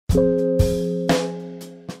Hi,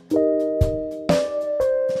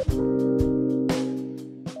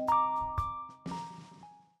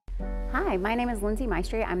 my name is Lindsay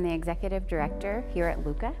Maestri. I'm the Executive Director here at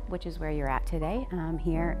LHUCA, which is where you're at today. I'm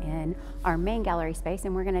here in our main gallery space,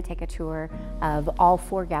 and we're going to take a tour of all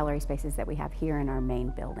 4 gallery spaces that we have here in our main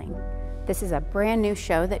building. This is a brand new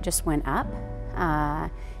show that just went up.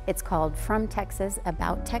 It's called From Texas,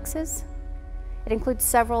 About Texas. It includes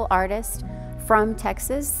several artists from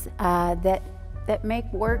Texas that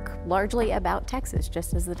make work largely about Texas,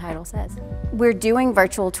 just as the title says. We're doing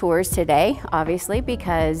virtual tours today, obviously,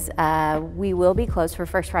 because we will be closed for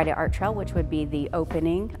First Friday Art Trail, which would be the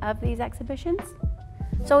opening of these exhibitions.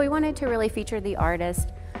 So we wanted to really feature the artist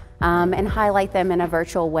and highlight them in a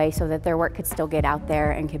virtual way so that their work could still get out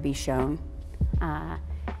there and could be shown.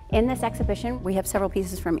 In this exhibition, we have several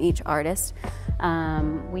pieces from each artist.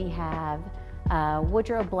 We have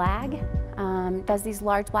Woodrow Blagg does these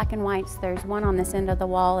large black and whites. There's one on this end of the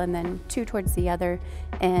wall and then 2 towards the other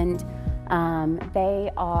end. They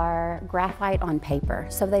are graphite on paper.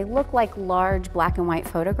 So they look like large black and white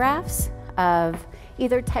photographs of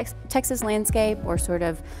either Texas landscape or sort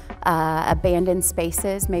of abandoned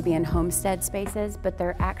spaces, maybe in homestead spaces, but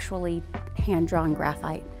they're actually hand-drawn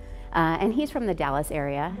graphite. And he's from the Dallas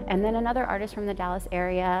area. And then another artist from the Dallas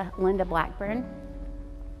area, Linda Blackburn.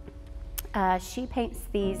 She paints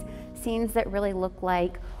these scenes that really look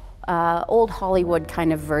like old Hollywood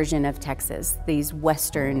kind of version of Texas, these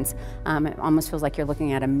westerns. It almost feels like you're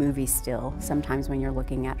looking at a movie still sometimes when you're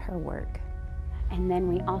looking at her work. And then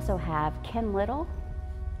we also have Ken Little,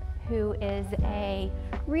 who is a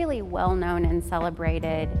really well-known and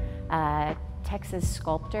celebrated Texas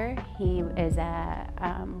sculptor. He is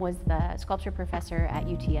was the sculpture professor at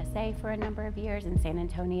UTSA for a number of years in San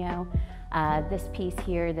Antonio. This piece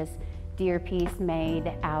here, this deer piece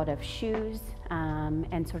made out of shoes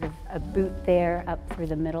and sort of a boot there up through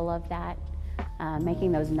the middle of that,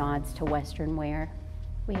 making those nods to Western wear.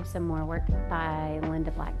 We have some more work by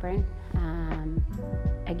Linda Blackburn.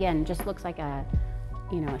 Again, just looks like a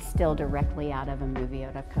still directly out of a movie,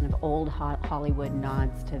 out of kind of old Hollywood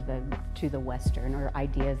nods to the Western or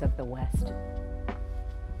ideas of the West.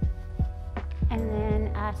 And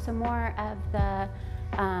then some more of the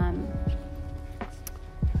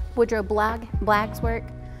Woodrow Blagg's work.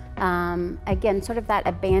 Again, sort of that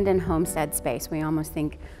abandoned homestead space. We almost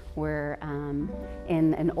think we're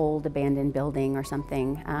in an old abandoned building or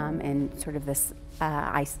something in sort of this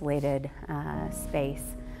isolated space.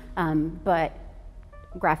 But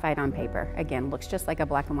graphite on paper. Again, looks just like a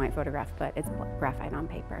black and white photograph, but it's graphite on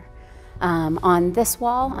paper. On this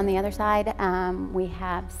wall, on the other side, we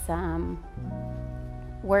have some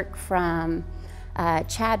work from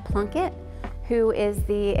Chad Plunkett, who is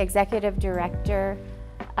the executive director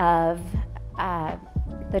of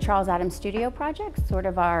the Charles Adams Studio Project, sort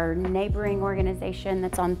of our neighboring organization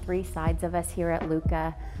that's on 3 sides of us here at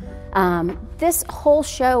LHUCA. This whole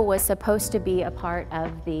show was supposed to be a part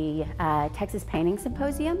of the Texas Painting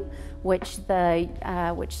Symposium, which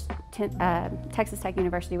Texas Tech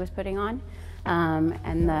University was putting on,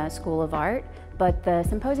 and the School of Art. But the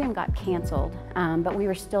symposium got canceled, but we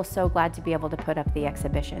were still so glad to be able to put up the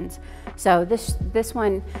exhibitions. So this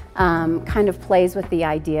one kind of plays with the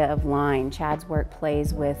idea of line. Chad's work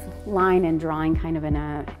plays with line and drawing kind of in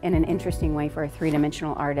an interesting way for a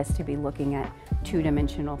 3-dimensional artist to be looking at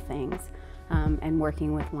 2-dimensional things and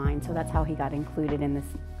working with line. So that's how he got included in this,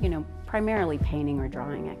 primarily painting or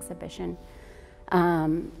drawing exhibition.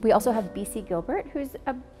 We also have B.C. Gilbert, who's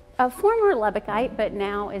a former Lubbockite, but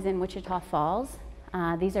now is in Wichita Falls.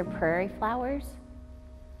 These are prairie flowers.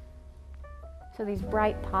 So these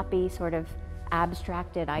bright, poppy, sort of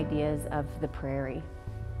abstracted ideas of the prairie.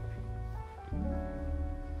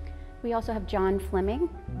 We also have John Fleming,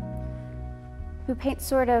 who paints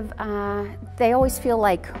sort of, they always feel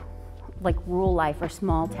like rural life or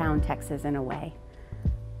small town Texas in a way.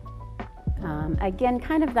 Again,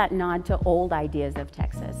 kind of that nod to old ideas of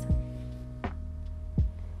Texas.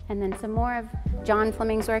 And then some more of John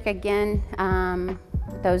Fleming's work, again,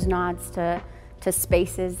 those nods to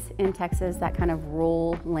spaces in Texas, that kind of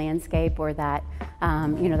rural landscape, or that,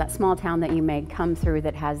 that small town that you may come through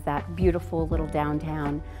that has that beautiful little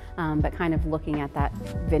downtown, but kind of looking at that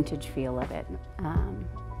vintage feel of it.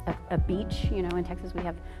 A beach, in Texas we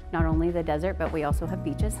have not only the desert, but we also have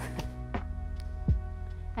beaches.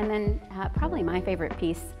 And then probably my favorite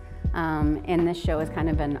piece in this show is kind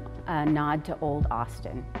of a nod to old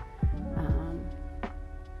Austin.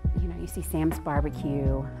 You see Sam's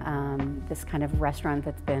Barbecue, this kind of restaurant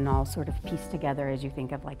that's been all sort of pieced together as you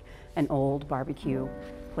think of like an old barbecue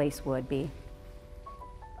place would be.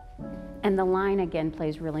 And the line again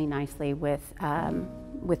plays really nicely with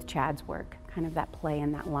Chad's work, kind of that play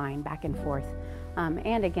and that line back and forth.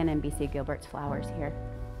 And again in B.C. Gilbert's flowers here.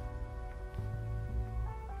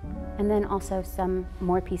 And then also some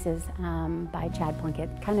more pieces by Chad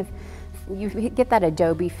Plunkett. Kind of, you get that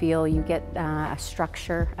adobe feel, you get a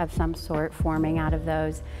structure of some sort forming out of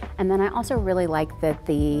those. And then I also really like that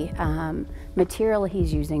the material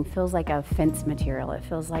he's using feels like a fence material. It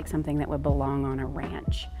feels like something that would belong on a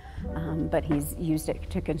ranch. But he's used it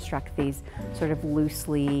to construct these sort of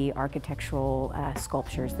loosely architectural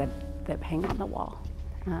sculptures that hang on the wall.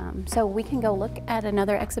 So we can go look at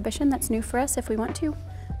another exhibition that's new for us if we want to.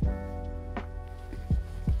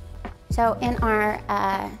 So in our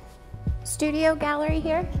studio gallery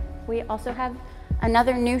here, we also have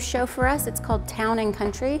another new show for us. It's called Town and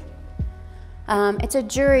Country. It's a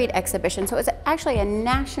juried exhibition, so it's actually a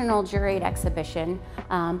national juried exhibition,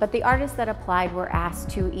 but the artists that applied were asked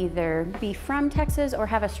to either be from Texas or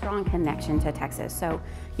have a strong connection to Texas. So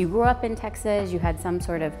you grew up in Texas, you had some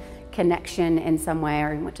sort of connection in some way,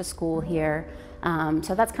 or you went to school here.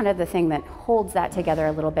 So that's kind of the thing that holds that together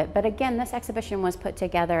a little bit. But again, this exhibition was put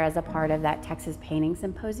together as a part of that Texas Painting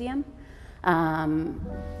Symposium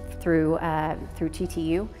through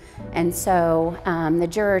TTU. And so the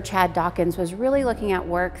juror, Chad Dawkins, was really looking at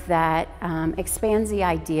work that expands the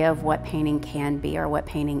idea of what painting can be or what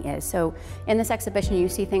painting is. So in this exhibition, you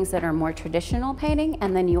see things that are more traditional painting,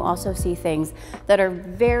 and then you also see things that are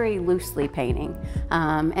very loosely painting.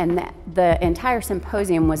 And the entire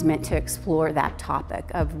symposium was meant to explore that topic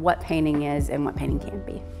of what painting is and what painting can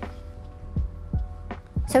be.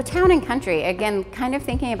 So town and country, again, kind of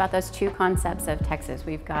thinking about those two concepts of Texas.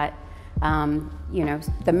 We've got, you know,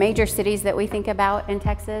 the major cities that we think about in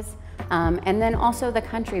Texas, and then also the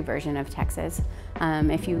country version of Texas.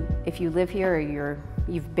 If you live here or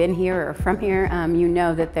you've been here or from here, you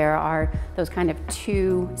know that there are those kind of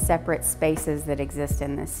two separate spaces that exist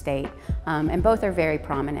in this state, and both are very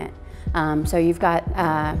prominent. So you've got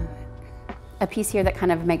a piece here that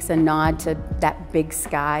kind of makes a nod to that big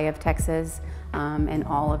sky of Texas. And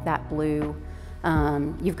all of that blue.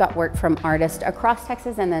 You've got work from artists across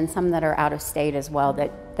Texas and then some that are out of state as well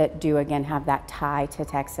that do again have that tie to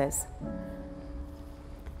Texas.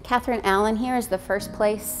 Catherine Allen here is the first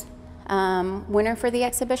place winner for the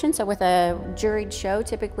exhibition. So with a juried show,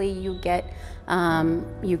 typically you get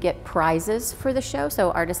prizes for the show.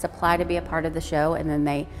 So artists apply to be a part of the show, and then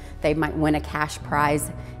they might win a cash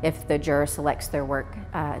prize if the juror selects their work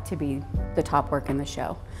to be the top work in the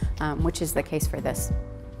show, which is the case for this.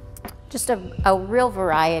 Just a real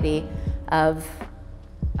variety of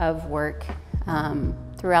work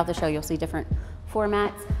throughout the show. You'll see different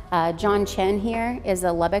formats. John Chen here is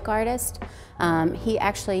a Lubbock artist. He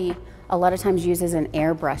actually a lot of times uses an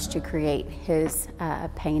airbrush to create his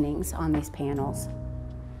paintings on these panels.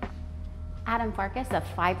 Adam Farkas, a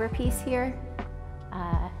fiber piece here.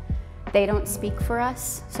 They don't speak for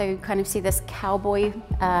us. So you kind of see this cowboy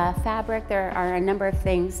fabric. There are a number of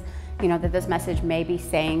things, you know, that this message may be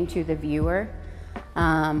saying to the viewer.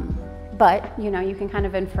 But, you know, you can kind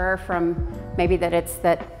of infer from maybe that it's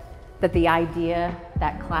that the idea,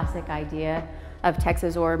 that classic idea of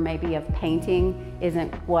Texas or maybe of painting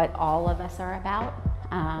isn't what all of us are about.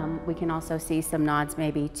 We can also see some nods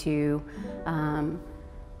maybe to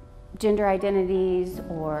gender identities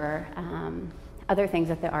or other things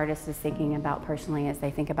that the artist is thinking about personally as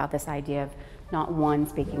they think about this idea of not one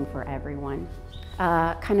speaking for everyone.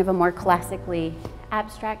 Kind of a more classically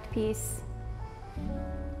abstract piece.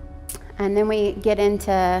 And then we get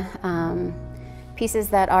into pieces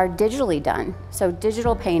that are digitally done. So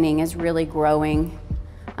digital painting is really growing,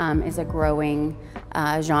 is a growing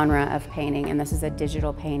genre of painting, and this is a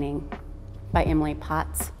digital painting by Emily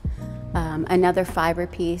Potts. Another fiber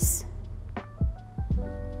piece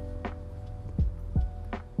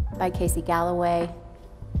by Casey Galloway.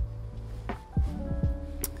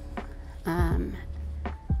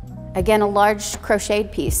 Again, a large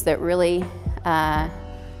crocheted piece that really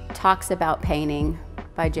talks about painting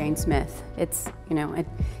by Jane Smith. It's, you know,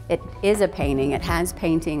 it is a painting. It has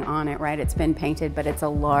painting on it, right? It's been painted, but it's a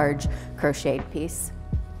large crocheted piece.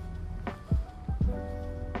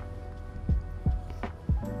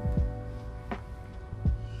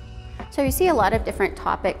 So you see a lot of different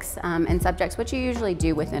topics and subjects, which you usually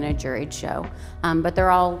do within a juried show, but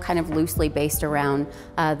they're all kind of loosely based around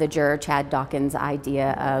the juror Chad Dawkins'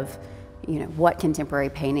 idea of, you know, what contemporary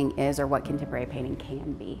painting is or what contemporary painting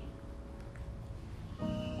can be.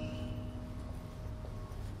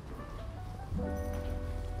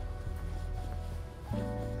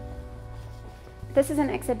 This is an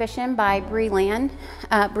exhibition by Bree Lamb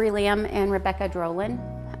and Rebecca Drolan.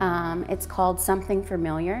 It's called Something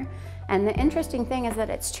Familiar. And the interesting thing is that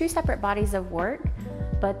it's two separate bodies of work,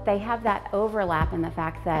 but they have that overlap in the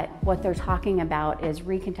fact that what they're talking about is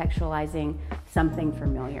recontextualizing something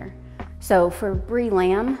familiar. So for Brie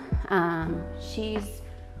Lamb, she's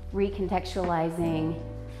recontextualizing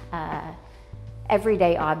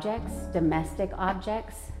everyday objects, domestic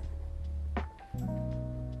objects.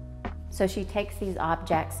 So she takes these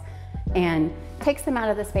objects and takes them out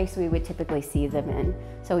of the space we would typically see them in.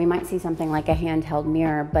 So we might see something like a handheld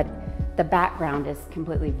mirror, but the background is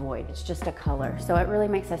completely void. It's just a color. So it really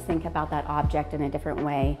makes us think about that object in a different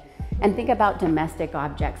way and think about domestic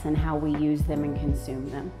objects and how we use them and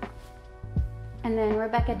consume them. And then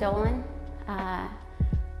Rebecca Dolan,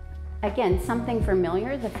 again, something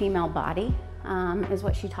familiar, the female body is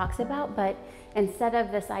what she talks about, but instead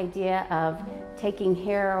of this idea of taking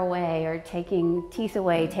hair away or taking teeth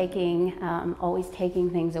away, always taking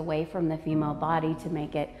things away from the female body to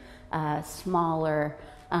make it smaller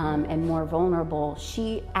and more vulnerable,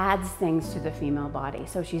 she adds things to the female body.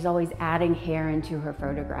 So she's always adding hair into her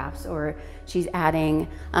photographs, or she's adding,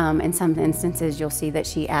 in some instances, you'll see that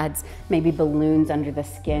she adds maybe balloons under the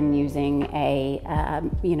skin using a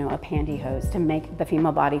pantyhose to make the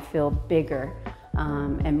female body feel bigger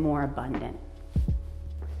and more abundant.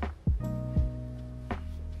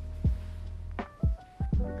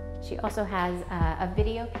 She also has a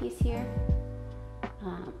video piece here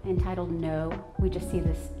entitled No. We just see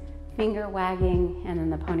this finger wagging and then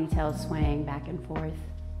the ponytail swaying back and forth.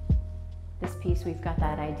 This piece, we've got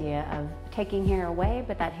that idea of taking hair away,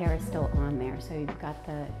 but that hair is still on there. So you've got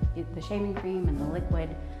the shaving cream and the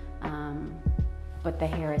liquid, but the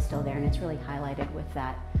hair is still there, and it's really highlighted with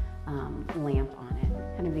that lamp on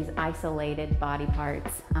it. Kind of these isolated body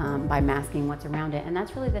parts by masking what's around it. And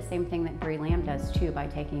that's really the same thing that Brie Lamb does too, by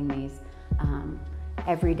taking these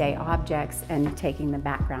everyday objects and taking the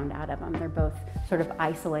background out of them. They're both sort of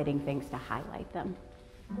isolating things to highlight them.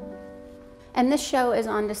 And this show is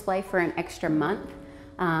on display for an extra month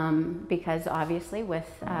because obviously with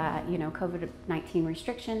COVID-19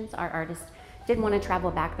 restrictions, our artists didn't want to travel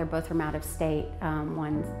back. They're both from out of state.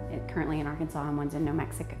 One's currently in Arkansas and one's in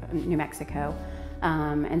New Mexico.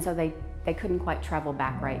 And so they couldn't quite travel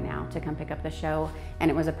back right now to come pick up the show,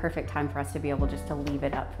 and it was a perfect time for us to be able just to leave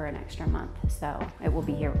it up for an extra month. So it will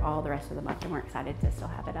be here all the rest of the month, and we're excited to still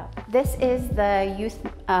have it up. This is the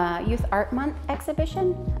Youth Art Month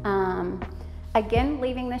exhibition. Again,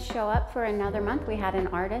 leaving this show up for another month. We had an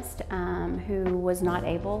artist who was not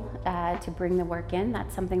able to bring the work in.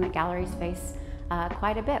 That's something that galleries face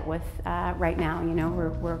quite a bit with right now. You know,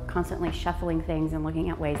 we're constantly shuffling things and looking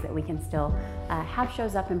at ways that we can still have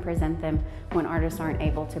shows up and present them when artists aren't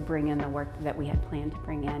able to bring in the work that we had planned to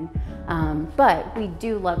bring in. But we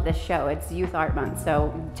do love this show. It's Youth Art Month,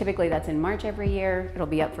 so typically that's in March every year. It'll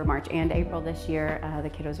be up for March and April this year. The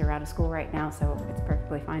kiddos are out of school right now, so it's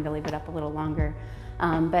perfectly fine to leave it up a little longer.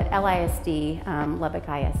 But LISD, Lubbock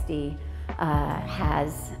ISD,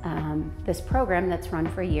 has this program that's run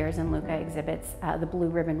for years, and LHUCA exhibits the Blue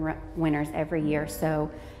Ribbon winners every year.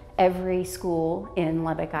 So every school in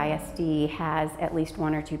Lubbock ISD has at least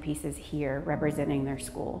one or two pieces here representing their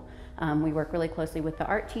school. We work really closely with the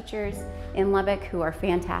art teachers in Lubbock, who are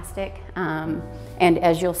fantastic, and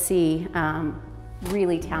as you'll see,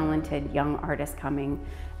 really talented young artists coming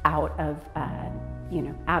out of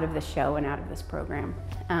out of the show and out of this program.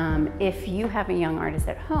 If you have a young artist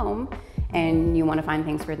at home and you want to find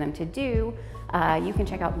things for them to do, you can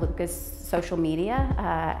check out LHUCA's social media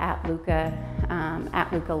at LHUCA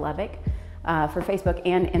Lubbock for Facebook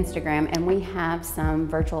and Instagram, and we have some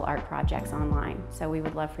virtual art projects online. So we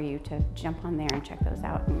would love for you to jump on there and check those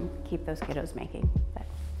out and keep those kiddos making. But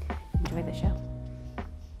enjoy the show.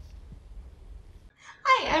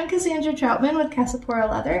 Hi, I'm Cassandra Troutman with Casapora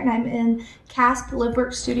Leather, and I'm in CASP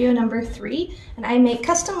Livework Studio number 3, and I make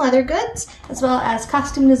custom leather goods as well as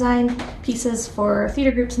costume design pieces for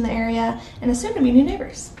theater groups in the area and soon-to-be new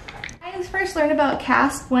neighbors. I first learned about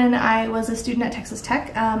CASP when I was a student at Texas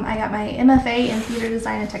Tech. I got my MFA in Theater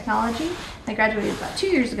Design and Technology. I graduated about 2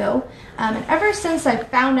 years ago, and ever since I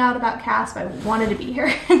found out about CASP, I wanted to be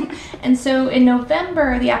here. And so in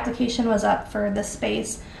November, the application was up for this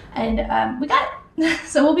space, and we got it.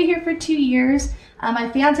 So we'll be here for 2 years.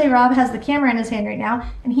 My fiance Rob has the camera in his hand right now,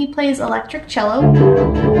 and he plays electric cello.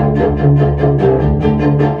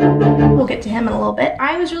 We'll get to him in a little bit.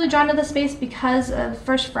 I was really drawn to the space because of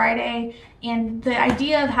First Friday and the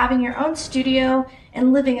idea of having your own studio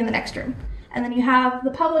and living in the next room. And then you have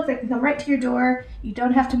the public that can come right to your door. You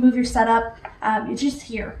don't have to move your setup. It's just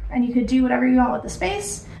here, and you could do whatever you want with the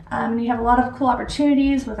space. And you have a lot of cool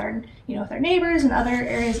opportunities with our, with our neighbors and other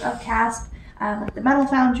areas of CASP. like the Metal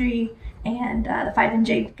Foundry and the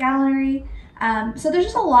 5NJ Gallery. So there's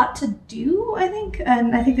just a lot to do, I think,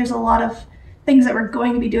 and I think there's a lot of things that we're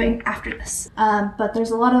going to be doing after this. But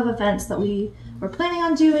there's a lot of events that we were planning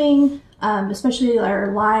on doing, especially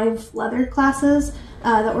our live leather classes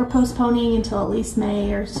that we're postponing until at least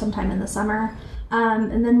May or sometime in the summer.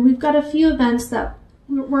 And then we've got a few events that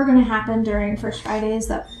were going to happen during First Fridays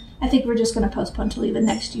that I think we're just going to postpone till even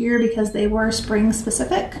next year because they were spring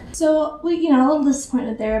specific. So we, a little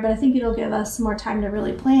disappointed there, but I think it'll give us more time to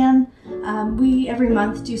really plan. We every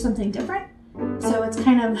month do something different. So it's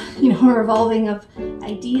kind of, a revolving of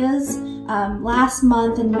ideas. Last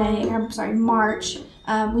month in March,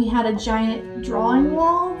 we had a giant drawing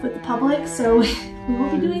wall with the public, so we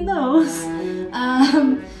won't be doing those.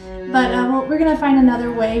 But we're going to find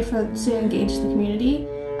another way to engage the community.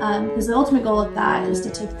 Because the ultimate goal of that is to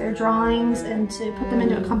take their drawings and to put them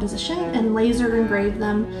into a composition and laser engrave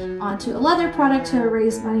them onto a leather product to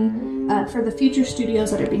raise money for the future studios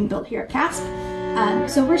that are being built here at CASP.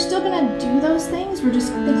 So we're still going to do those things, we're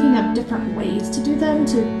just thinking of different ways to do them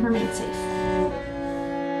to remain safe.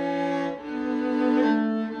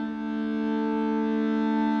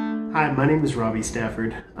 Hi, my name is Robbie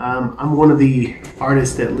Stafford. I'm one of the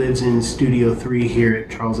artists that lives in Studio 3 here at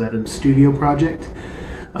Charles Adams Studio Project.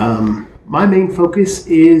 My main focus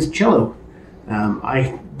is cello.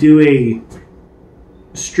 I do a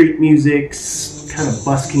street music kind of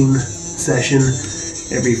busking session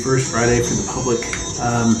every first Friday for the public.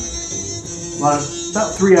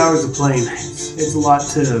 About 3 hours of playing. It's a lot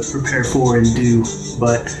to prepare for and do,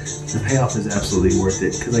 but the payoff is absolutely worth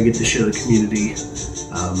it because I get to show the community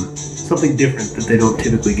something different that they don't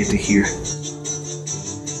typically get to hear.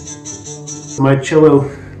 My cello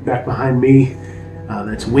back behind me,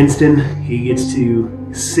 that's Winston. He gets to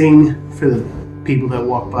sing for the people that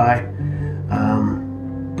walk by.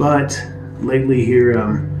 But lately here,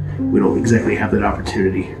 we don't exactly have that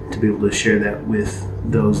opportunity to be able to share that with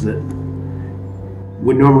those that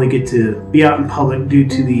would normally get to be out in public due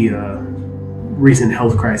to the recent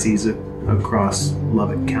health crises across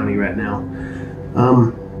Lubbock County right now.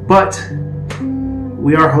 But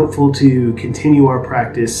we are hopeful to continue our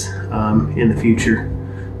practice in the future,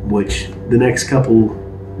 which the next couple,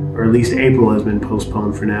 or at least April, has been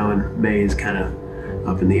postponed for now, and May is kind of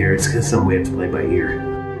up in the air. It's something we have to play by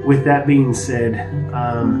ear. With that being said,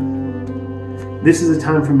 this is a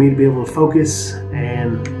time for me to be able to focus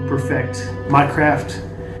and perfect my craft,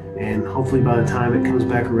 and hopefully by the time it comes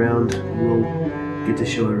back around, we'll get to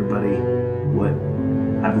show everybody what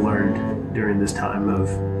I've learned during this time of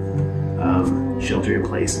shelter in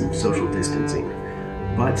place and social distancing.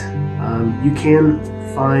 But you can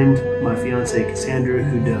find my fiance Cassandra,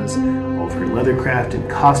 who does all of her leathercraft and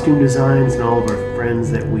costume designs, and all of our friends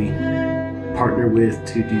that we partner with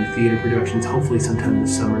to do theater productions, hopefully sometime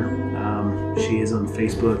this summer. She is on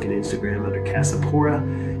Facebook and Instagram under Casapora,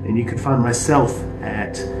 and you can find myself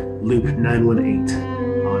at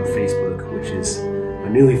Loop918 on Facebook, which is a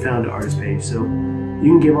newly found artist page. So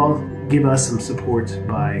you can give us some support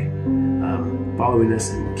by following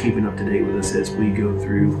us and keeping up to date with us as we go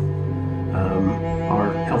through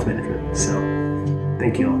our health management. So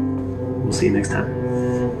thank you all. We'll see you next time.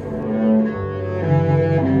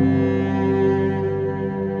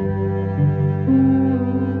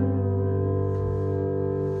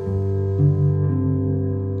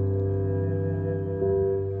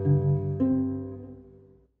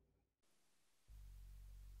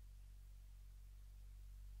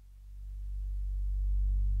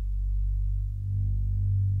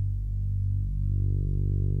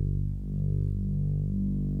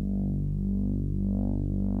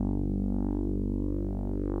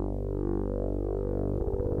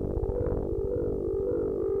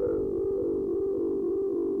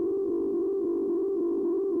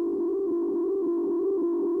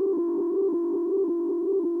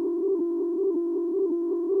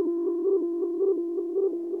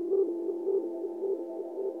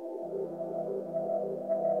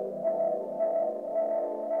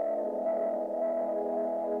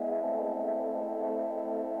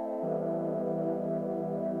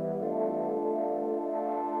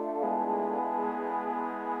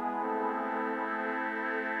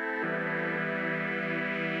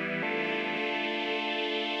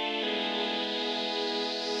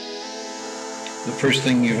 The first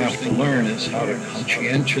thing you have to learn is how to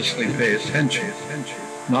conscientiously pay attention,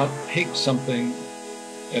 not take something,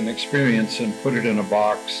 an experience, and put it in a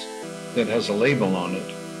box that has a label on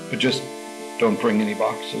it, but just don't bring any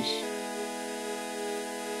boxes.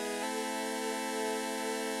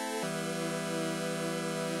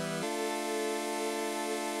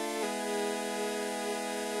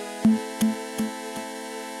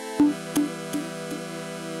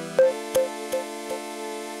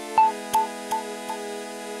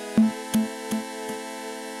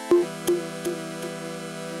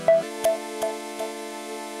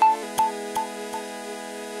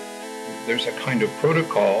 there's a kind of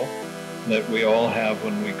protocol that we all have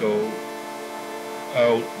when we go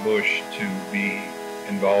out bush to be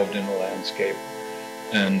involved in a landscape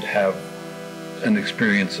and have an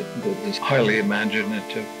experience that is highly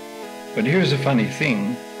imaginative. But here's a funny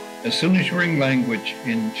thing. As soon as you bring language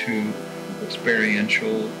into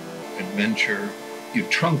experiential adventure, you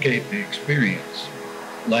truncate the experience.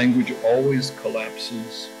 Language always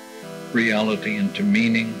collapses reality into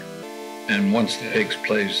meaning, and once that takes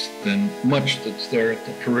place, then much that's there at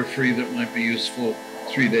the periphery that might be useful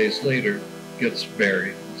 3 days later gets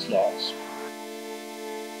buried, it's lost.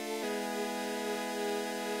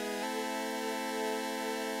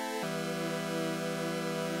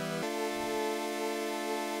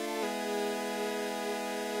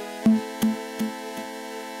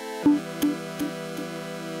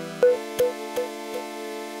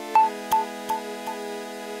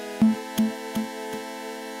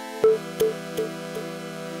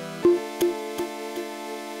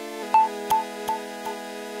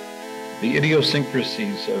 The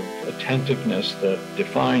idiosyncrasies of attentiveness that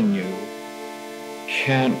define you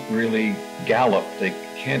can't really gallop. They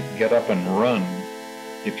can't get up and run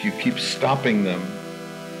if you keep stopping them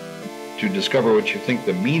to discover what you think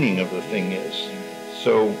the meaning of the thing is.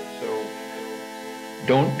 So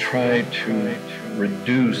don't try to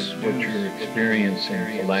reduce what you're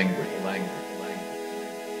experiencing to language.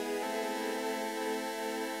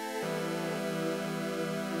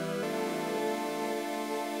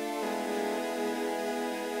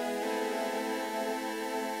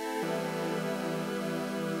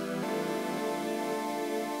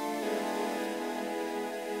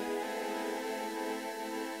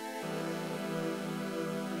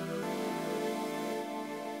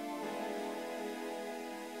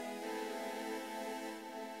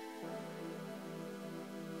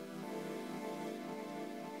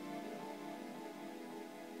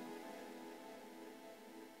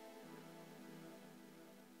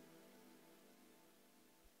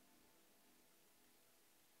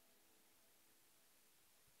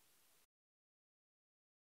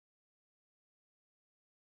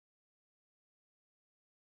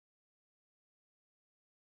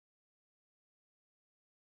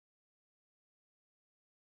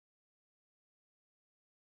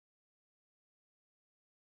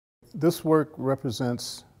 This work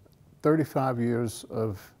represents 35 years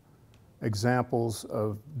of examples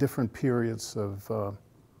of different periods of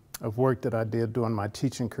work that I did during my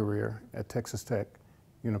teaching career at Texas Tech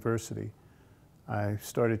University. I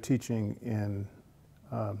started teaching in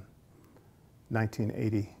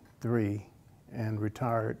 1983 and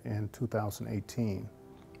retired in 2018.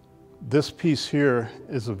 This piece here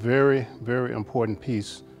is a very, very important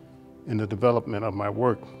piece in the development of my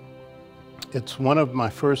work. It's one of my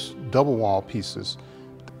first double wall pieces.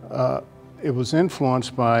 It was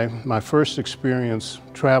influenced by my first experience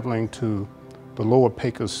traveling to the lower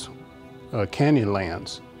Pecos canyon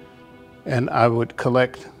lands. And I would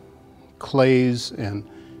collect clays and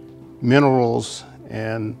minerals,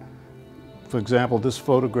 and for example, this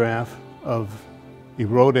photograph of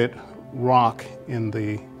eroded rock in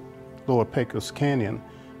the lower Pecos Canyon.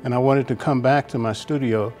 And I wanted to come back to my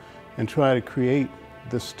studio and try to create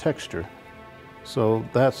this texture. So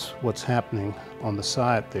that's what's happening on the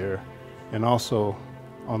side there, and also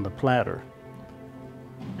on the platter.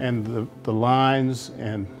 And the lines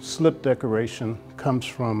and slip decoration comes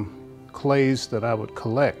from clays that I would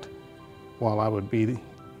collect while I would be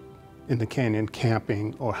in the canyon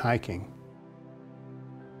camping or hiking.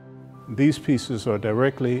 These pieces are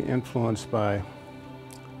directly influenced by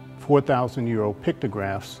 4,000-year-old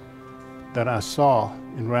pictographs that I saw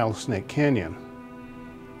in Rattlesnake Canyon,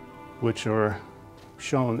 which are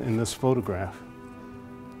shown in this photograph.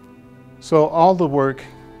 So all the work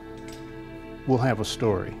will have a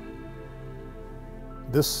story.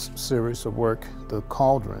 This series of work, the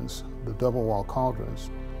cauldrons, the double wall cauldrons,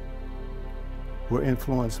 were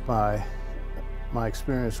influenced by my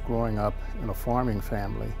experience growing up in a farming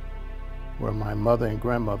family where my mother and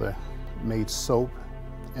grandmother made soap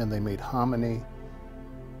and they made hominy,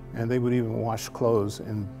 and they would even wash clothes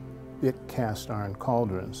in big cast iron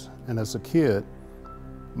cauldrons. And as a kid,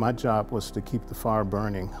 my job was to keep the fire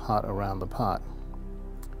burning hot around the pot.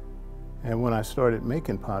 And when I started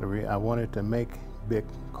making pottery, I wanted to make big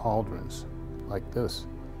cauldrons like this.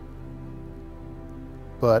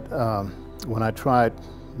 But when I tried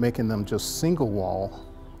making them just single wall,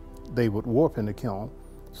 they would warp in the kiln.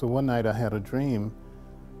 So one night I had a dream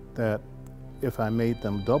that if I made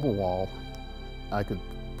them double wall, I could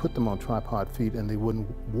put them on tripod feet and they wouldn't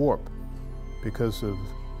warp because of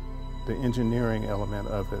the engineering element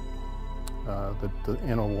of it, the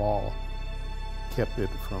inner wall. kept it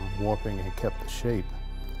from warping and kept the shape.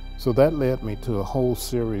 So that led me to a whole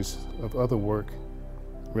series of other work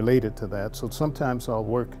related to that. So sometimes I'll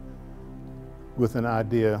work with an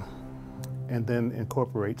idea and then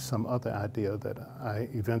incorporate some other idea that I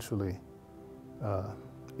eventually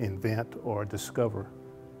invent or discover.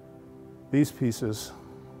 These pieces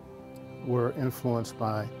were influenced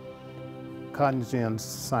by cotton gin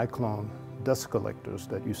cyclone dust collectors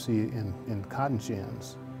that you see in cotton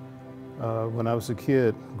gins. When I was a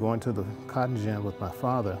kid going to the cotton gin with my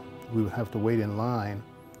father, we would have to wait in line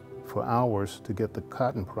for hours to get the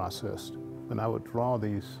cotton processed. And I would draw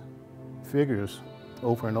these figures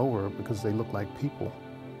over and over because they looked like people.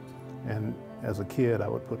 And as a kid, I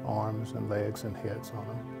would put arms and legs and heads on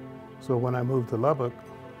them. So when I moved to Lubbock,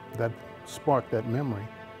 that sparked that memory.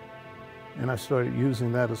 And I started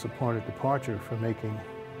using that as a point of departure for making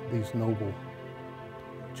these noble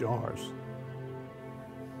jars.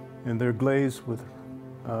 And they're glazed with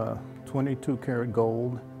 22 karat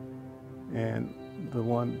gold, and the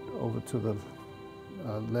one over to the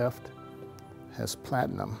left has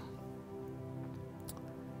platinum.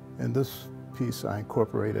 In this piece, I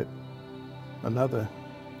incorporated another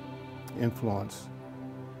influence.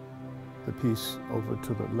 The piece over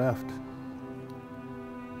to the left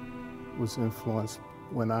was influenced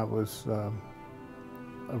when I was a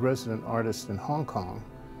resident artist in Hong Kong.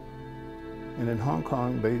 And in Hong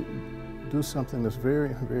Kong, they do something that's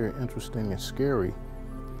very, very interesting and scary.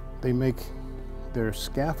 They make their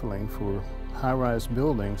scaffolding for high-rise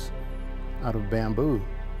buildings out of bamboo.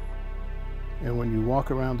 And when you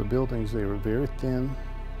walk around the buildings, they are very thin,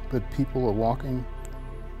 but people are walking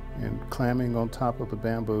and climbing on top of the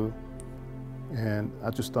bamboo. And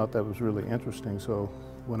I just thought that was really interesting. So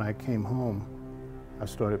when I came home, I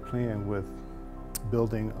started playing with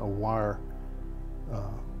building a wire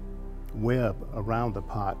web around the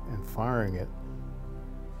pot and firing it.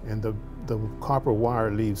 And the copper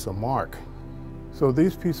wire leaves a mark. So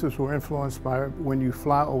these pieces were influenced by when you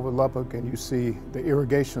fly over Lubbock and you see the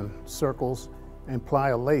irrigation circles and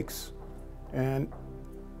playa lakes. And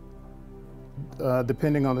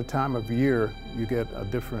depending on the time of year, you get a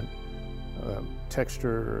different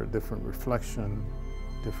texture, different reflection,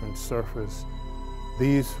 different surface.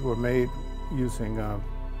 These were made using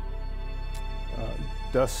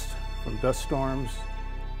dust from dust storms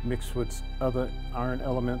mixed with other iron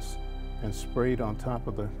elements and sprayed on top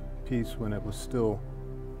of the piece when it was still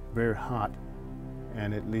very hot,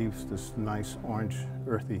 and it leaves this nice orange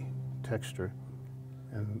earthy texture.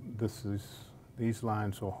 And these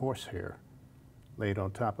lines are horsehair laid on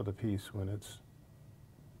top of the piece when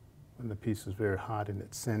the piece is very hot, and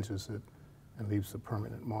it singes it and leaves a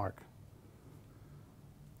permanent mark.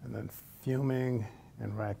 And then fuming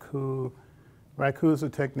and raku. Raku is a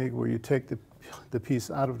technique where you take the piece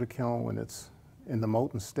out of the kiln when it's in the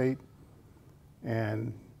molten state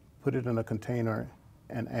and put it in a container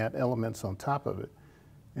and add elements on top of it.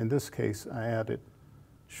 In this case, I added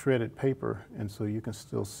shredded paper, and so you can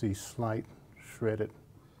still see slight shredded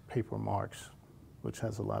paper marks, which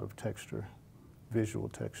has a lot of texture, visual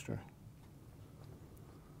texture.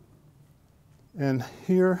 And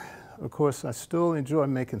here, of course, I still enjoy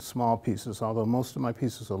making small pieces, although most of my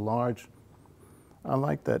pieces are large. I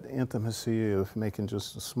like that intimacy of making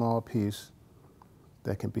just a small piece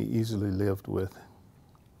that can be easily lived with.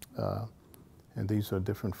 And these are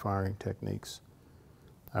different firing techniques.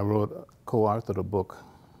 I co-authored a book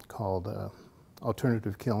called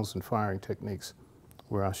Alternative Kilns and Firing Techniques,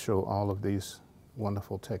 where I show all of these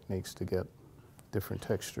wonderful techniques to get different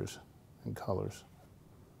textures and colors.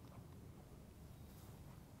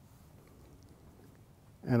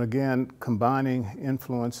 And again, combining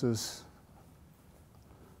influences.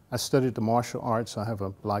 I studied the martial arts. I have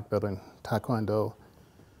a black belt in Taekwondo.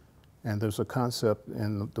 And there's a concept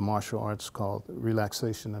in the martial arts called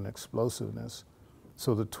relaxation and explosiveness.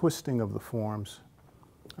 So the twisting of the forms,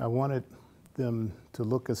 I wanted them to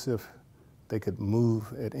look as if they could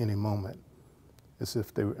move at any moment, as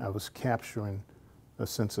if I was capturing a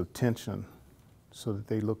sense of tension so that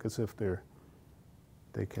they look as if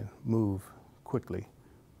they can move quickly,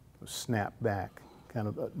 or snap back, kind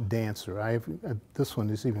of a dancer. This one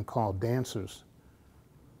is even called Dancers.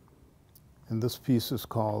 And this piece is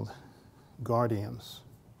called Guardians.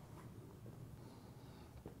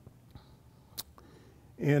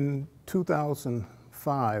 In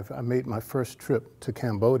 2005, I made my first trip to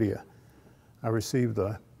Cambodia. I received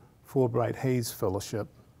a Fulbright Hays Fellowship,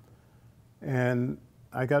 and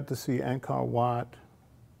I got to see Angkor Wat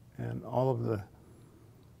and all of the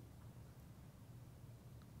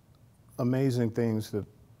amazing things that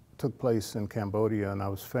took place in Cambodia, and I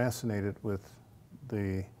was fascinated with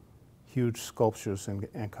the huge sculptures in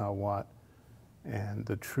Angkor Wat, and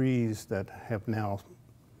the trees that have now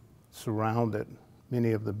surrounded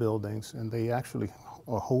many of the buildings, and they actually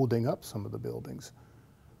are holding up some of the buildings.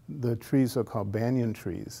 The trees are called banyan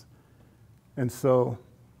trees. And so,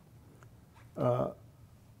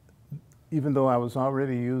 even though I was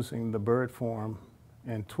already using the bird form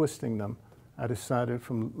and twisting them, I decided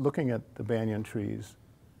from looking at the banyan trees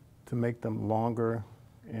to make them longer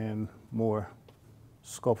and more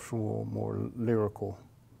sculptural, more lyrical,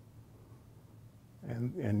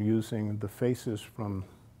 and using the faces from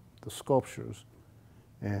the sculptures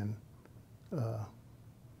and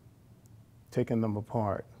taking them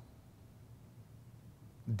apart,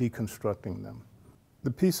 deconstructing them.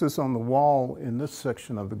 The pieces on the wall in this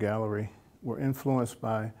section of the gallery were influenced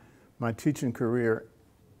by my teaching career,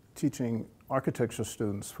 teaching architecture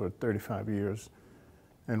students for 35 years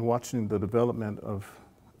and watching the development of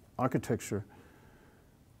architecture.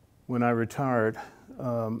 When I retired,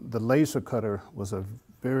 the laser cutter was a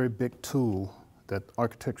very big tool that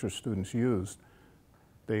architecture students used.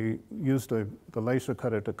 They used the laser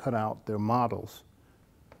cutter to cut out their models.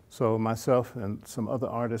 So myself and some other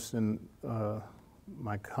artists and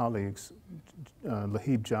my colleagues,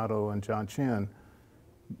 Lahib Jaddo and John Chen,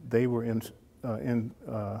 they were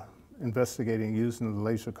investigating using the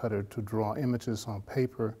laser cutter to draw images on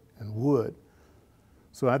paper and wood.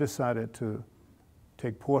 So I decided to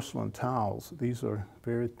take porcelain tiles. These are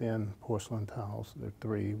very thin porcelain tiles. They're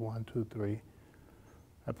 3, 1, 2, 3.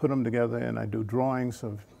 I put them together and I do drawings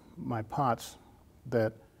of my pots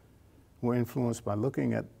that were influenced by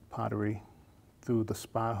looking at pottery through the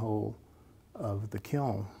spy hole of the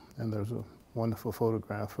kiln. And there's a wonderful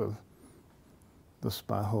photograph of the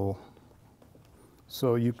spy hole.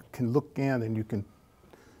 So you can look in and you can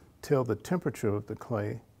tell the temperature of the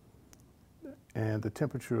clay and the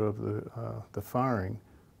temperature of the firing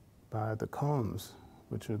by the cones,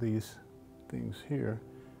 which are these things here.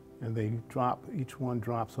 And they drop, each one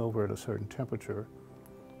drops over at a certain temperature.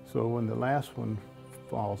 So when the last one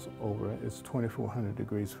falls over, it's 2,400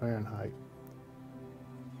 degrees Fahrenheit.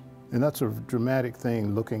 And that's a dramatic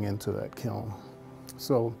thing looking into that kiln.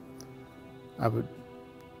 So I would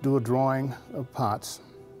do a drawing of pots,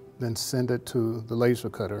 then send it to the laser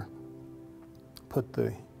cutter, put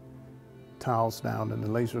the tiles down, and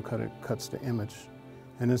the laser cutter cuts the image.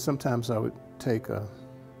 And then sometimes I would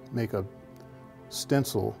make a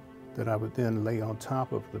stencil that I would then lay on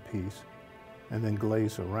top of the piece and then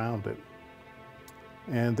glaze around it.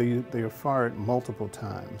 And they are fired multiple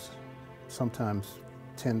times, sometimes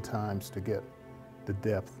 10 times to get the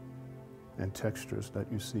depth and textures that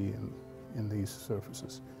you see in these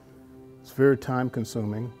surfaces. It's very time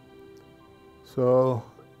consuming. So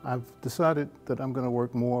I've decided that I'm going to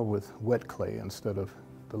work more with wet clay instead of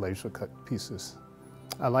the laser cut pieces.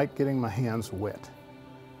 I like getting my hands wet.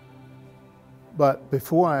 But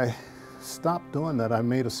before I stopped doing that, I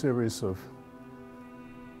made a series of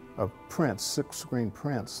prints, 6-screen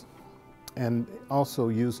prints, and also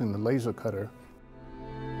using the laser cutter.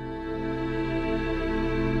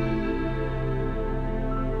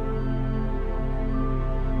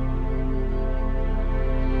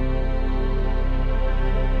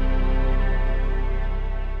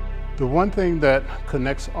 The one thing that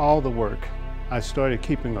connects all the work, I started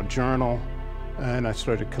keeping a journal and I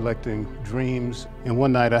started collecting dreams. And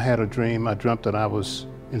one night I had a dream. I dreamt that I was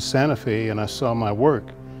in Santa Fe and I saw my work.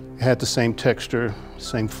 It had the same texture,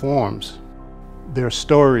 same forms. There are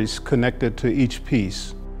stories connected to each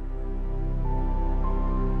piece.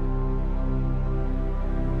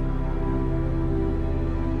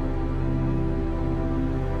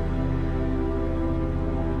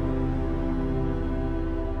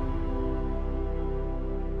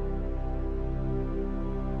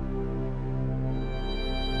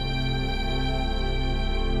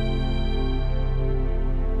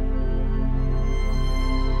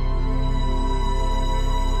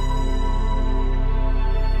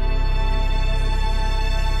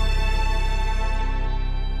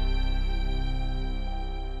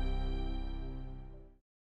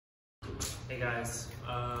 Hey guys,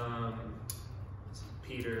 it's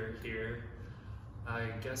Peter here. I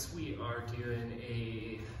guess we are doing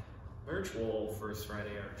a virtual First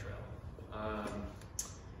Friday Art Trail,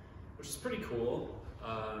 which is pretty cool.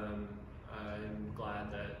 I'm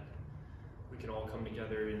glad that we can all come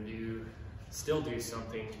together and still do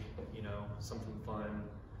something, something fun.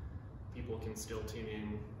 People can still tune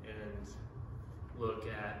in and look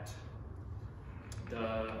at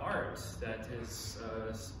the art that is,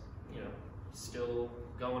 still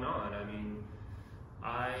going on. I mean,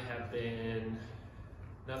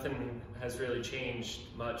 nothing has really changed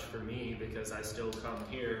much for me because I still come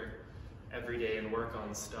here every day and work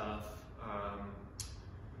on stuff.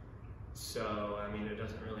 So, I mean, it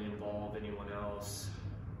doesn't really involve anyone else.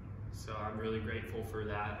 So I'm really grateful for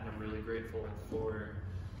that, and I'm really grateful for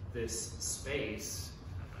this space.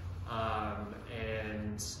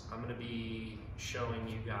 And I'm gonna be showing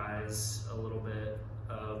you guys a little bit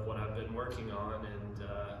of what I've been working on and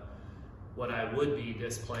what I would be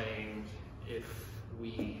displaying if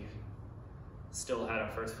we still had a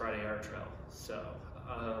First Friday Art Trail. So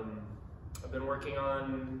I've been working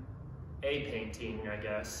on a painting, I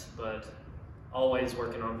guess, but always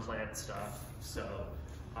working on plant stuff. So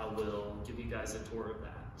I will give you guys a tour of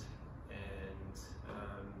that, and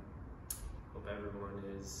hope everyone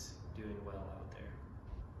is doing well out there.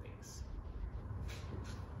 Thanks.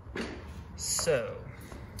 So,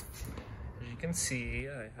 as you can see,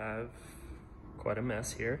 I have quite a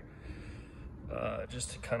mess here.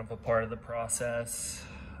 Just kind of a part of the process,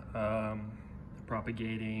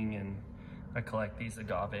 propagating, and I collect these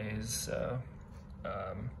agaves. So,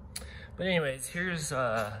 but anyways, here's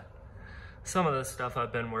some of the stuff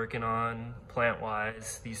I've been working on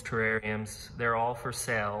plant-wise. These terrariums, they're all for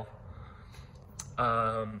sale.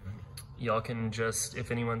 Y'all can just,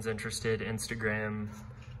 if anyone's interested, Instagram,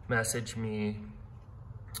 message me.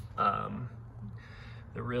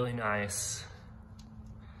 They're really nice.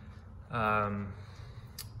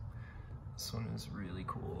 This one is really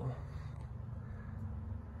cool.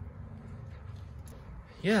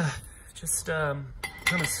 Yeah, just kind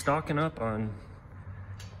of stocking up on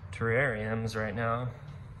terrariums right now.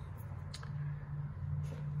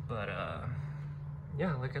 But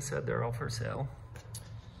yeah, like I said, they're all for sale.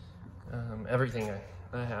 Everything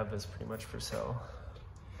I have is pretty much for sale.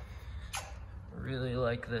 I really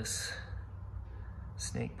like this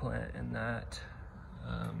snake plant and that.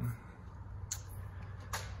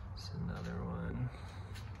 There's another one,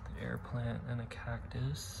 the air plant and a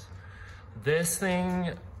cactus. This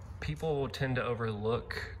thing people tend to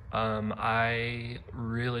overlook. I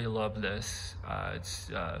really love this. It's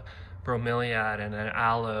bromeliad and an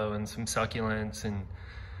aloe and some succulents and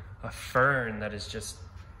a fern that is just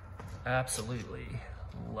absolutely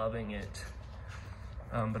loving it.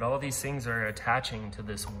 But all these things are attaching to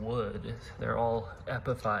this wood. They're all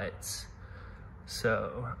epiphytes.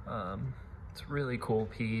 So it's a really cool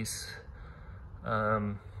piece.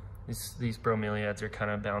 These bromeliads are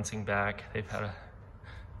kind of bouncing back. They've had a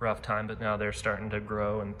rough time, but now they're starting to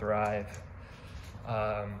grow and thrive.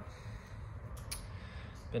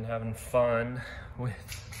 Been having fun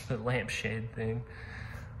with the lampshade thing.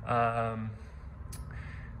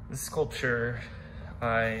 This sculpture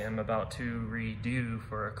I am about to redo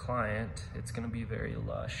for a client. It's gonna be very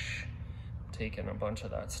lush. I'm taking a bunch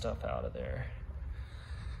of that stuff out of there.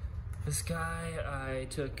 This guy I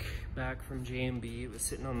took back from JMB. It was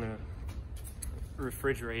sitting on the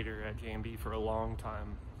refrigerator at JMB for a long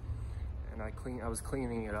time. And I was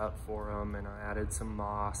cleaning it up for him, and I added some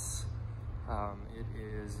moss. It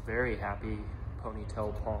is very happy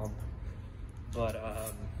ponytail palm. But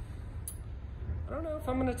I don't know if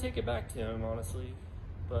I'm gonna take it back to him, honestly,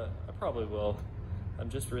 but I probably will. I'm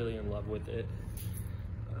just really in love with it.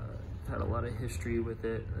 I've had a lot of history with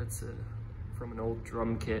it. That's from an old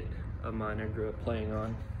drum kit of mine I grew up playing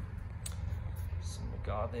on. Some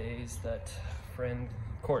agaves that friend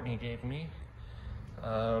Courtney gave me.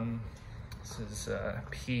 This is a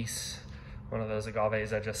piece, one of those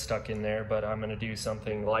agaves I just stuck in there, but I'm gonna do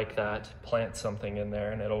something like that, plant something in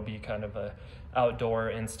there, and it'll be kind of a outdoor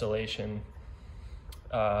installation.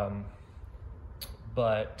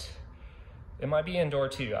 But it might be indoor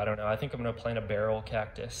too, I don't know. I think I'm gonna plant a barrel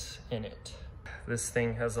cactus in it. This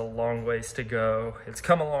thing has a long ways to go. It's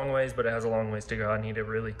come a long ways, but it has a long ways to go. I need to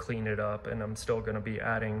really clean it up, and I'm still gonna be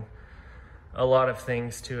adding a lot of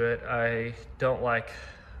things to it. I don't like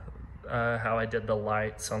how I did the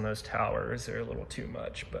lights on those towers. They're a little too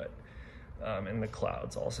much, but and the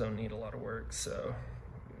clouds also need a lot of work. So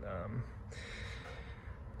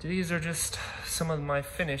these are just some of my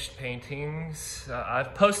finished paintings.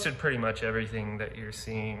 I've posted pretty much everything that you're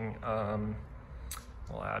seeing.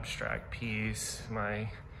 Little abstract piece, my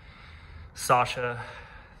Sasha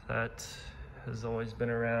that has always been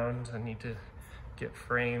around. I need to get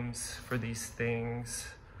frames for these things.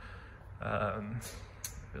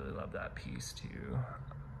 Really love that piece too.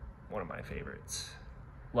 One of my favorites.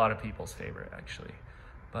 A lot of people's favorite, actually.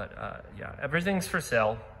 But yeah, everything's for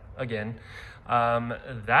sale. Again,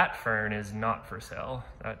 that fern is not for sale.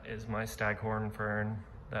 That is my staghorn fern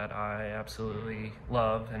that I absolutely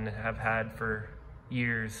love and have had for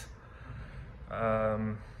years.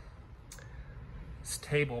 This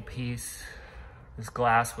table piece, this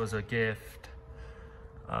glass was a gift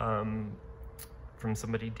from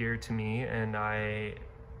somebody dear to me, and I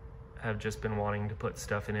have just been wanting to put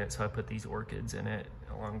stuff in it, so I put these orchids in it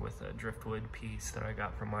along with a driftwood piece that I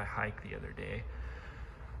got from my hike the other day.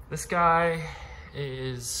 This guy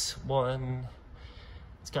is one,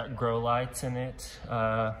 it's got grow lights in it.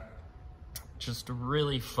 Just a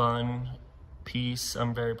really fun piece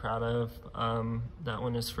I'm very proud of. That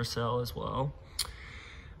one is for sale as well.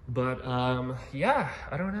 But yeah,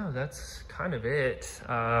 I don't know, that's kind of it.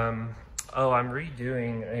 Oh, I'm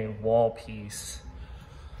redoing a wall piece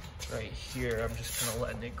right here. I'm just kind of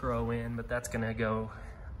letting it grow in, but that's gonna go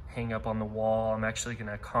hang up on the wall. I'm actually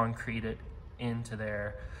gonna concrete it into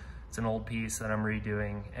there. It's an old piece that I'm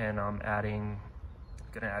redoing, and I'm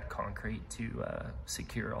gonna add concrete to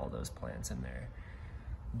secure all those plants in there.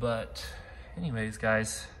 But anyways,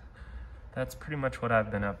 guys, that's pretty much what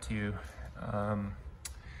I've been up to. Oh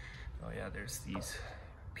yeah, there's these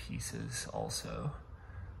pieces also.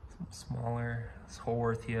 Some smaller. This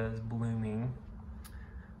Haworthia is blooming.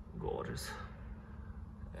 Gorgeous.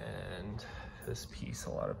 And this piece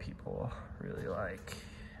a lot of people really like,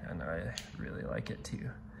 and I really like it too.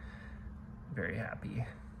 Very happy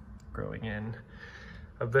growing in.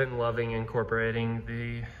 I've been loving incorporating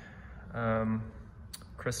the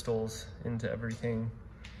crystals into everything.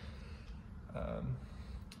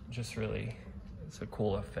 Just really, it's a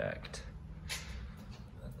cool effect.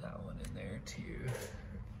 Put that one in there too.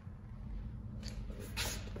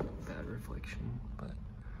 Bad reflection, but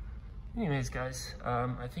anyways, guys,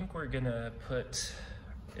 I think we're gonna put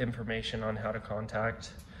information on how to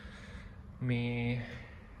contact me,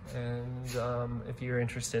 and if you're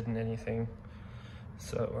interested in anything,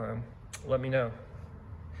 so let me know.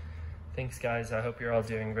 Thanks, guys. I hope you're all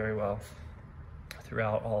doing very well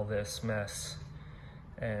throughout all this mess,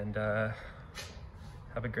 and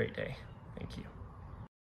have a great day. Thank you.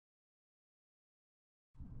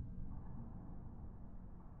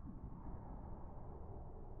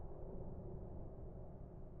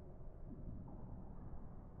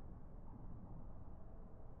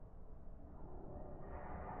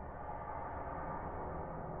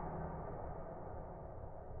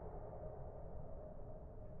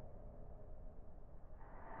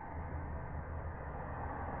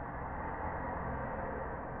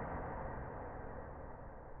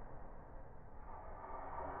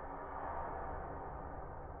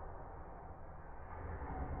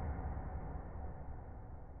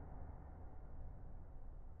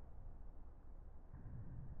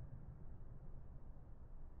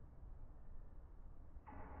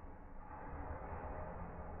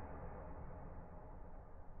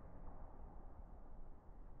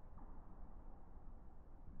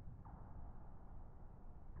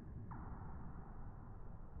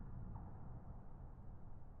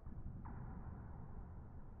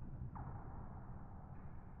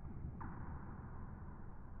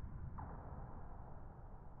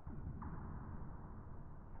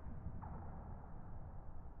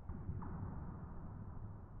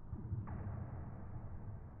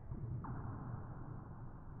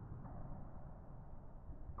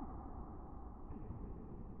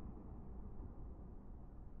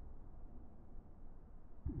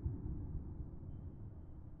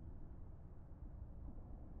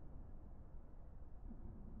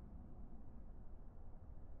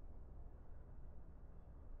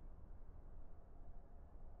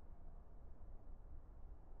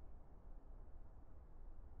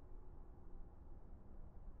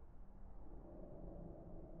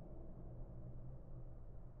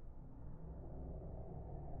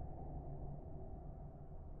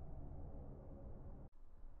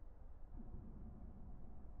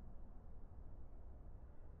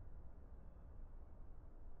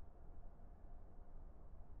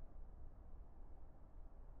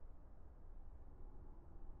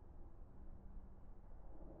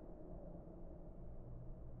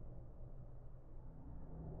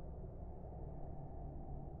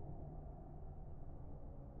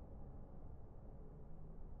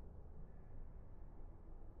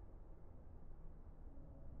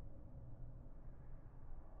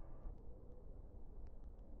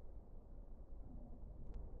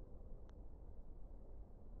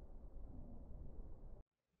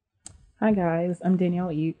 Hi guys, I'm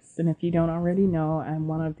Danielle Eats, and if you don't already know, I'm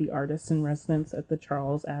one of the artists in residence at the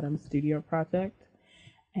Charles Adams Studio Project.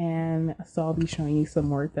 And so I'll be showing you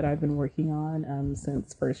some work that I've been working on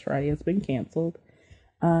since First Friday has been canceled.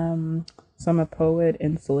 So I'm a poet,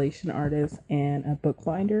 installation artist, and a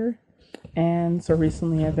bookbinder. And so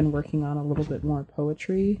recently I've been working on a little bit more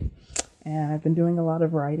poetry, and I've been doing a lot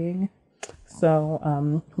of writing.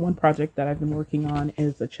 So one project that I've been working on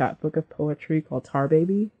is a chapbook of poetry called Tar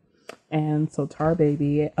Baby. And so Tar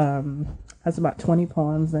Baby has about 20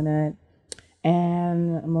 poems in it.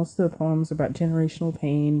 And most of the poems are about generational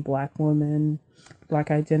pain, Black women,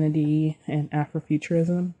 Black identity, and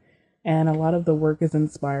Afrofuturism. And a lot of the work is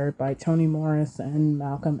inspired by Toni Morris and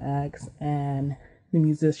Malcolm X and the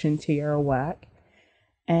musician Tierra Whack.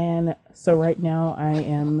 And so right now I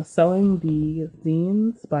am selling the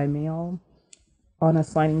zines by mail on a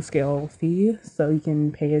sliding scale fee. So you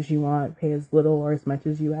can pay as you want, pay as little or as much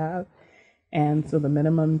as you have. And so the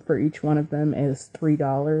minimum for each one of them is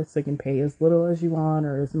 $3. So you can pay as little as you want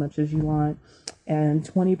or as much as you want. And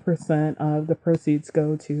 20% of the proceeds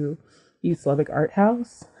go to East Lubbock Art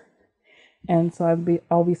House. And so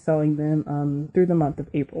I'll be selling them through the month of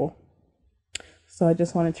April. So I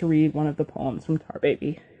just wanted to read one of the poems from Tar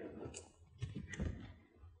Baby.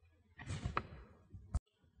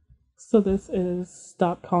 So this is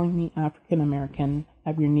Stop Calling Me African American,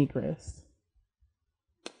 I'm Your Negress.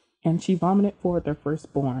 And she vomited forth their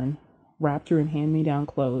firstborn, wrapped her in hand-me-down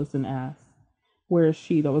clothes, and asked, where is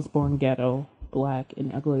she that was born ghetto, black,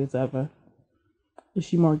 and ugly as ever? Is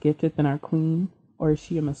she more gifted than our queen, or is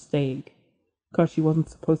she a mistake? Because she wasn't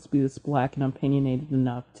supposed to be this black and opinionated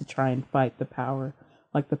enough to try and fight the power,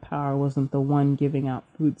 like the power wasn't the one giving out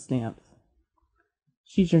food stamps.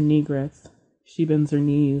 She's your negress. She bends her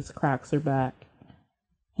knees, cracks her back,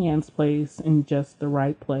 hands placed in just the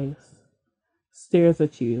right place, stares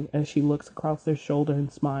at you as she looks across her shoulder and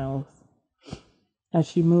smiles, as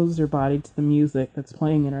she moves her body to the music that's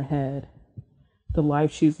playing in her head. The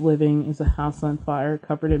life she's living is a house on fire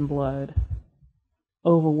covered in blood,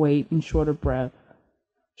 overweight and short of breath.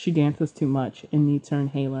 She dances too much and needs her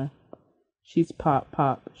inhaler. She's pop,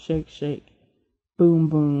 pop, shake, shake, boom,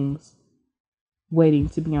 booms, waiting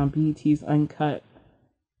to be on BET's Uncut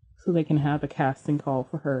so they can have a casting call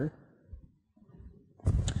for her.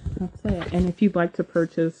 That's it. And if you'd like to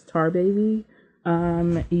purchase Tar Baby,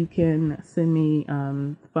 you can send me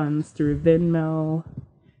funds through Venmo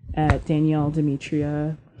at Danielle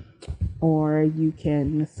Demetria, or you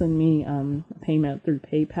can send me a payment through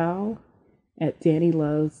PayPal at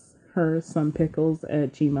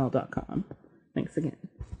DannyLovesHerSomePickles@gmail.com. Thanks again.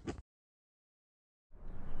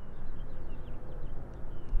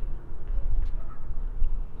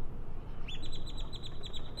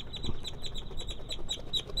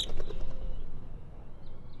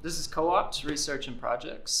 This is Co-op's Research and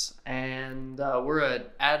Projects, and we're an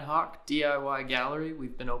ad hoc DIY gallery.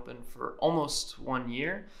 We've been open for almost 1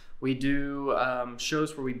 year. We do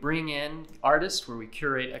shows where we bring in artists, where we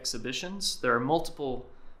curate exhibitions. There are multiple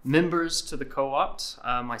members to the co-op,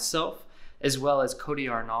 myself, as well as Cody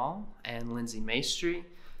Arnall and Lindsay Maestri.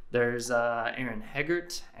 There's Aaron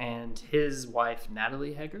Heggert and his wife,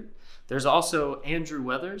 Natalie Heggert. There's also Andrew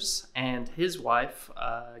Weathers and his wife,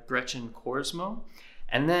 Gretchen Korsmo.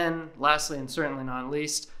 And then, lastly, and certainly not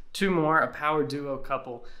least, two more, a power duo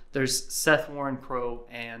couple. There's Seth Warren Crow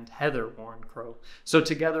and Heather Warren Crow. So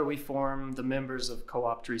together we form the members of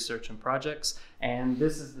Co-opt Research and Projects, and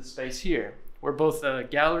this is the space here. We're both a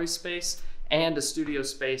gallery space and a studio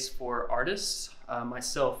space for artists,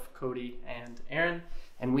 myself, Cody, and Aaron,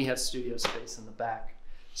 and we have studio space in the back.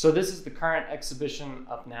 So this is the current exhibition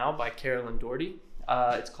up now by Carolyn Doherty.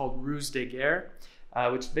 It's called Ruse de Guerre,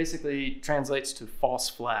 which basically translates to false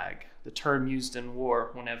flag, the term used in war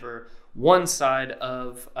whenever one side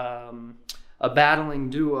of a battling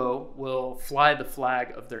duo will fly the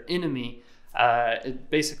flag of their enemy,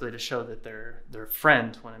 basically to show that they're their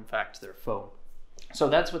friend when in fact they're foe. So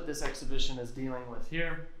that's what this exhibition is dealing with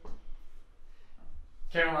here.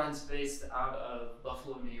 Caroline's based out of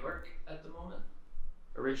Buffalo, New York at the moment,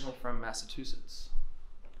 originally from Massachusetts.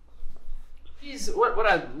 What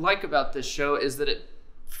I like about this show is that it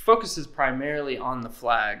focuses primarily on the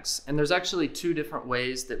flags, and there's actually two different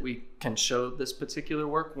ways that we can show this particular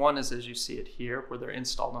work. One is as you see it here, where they're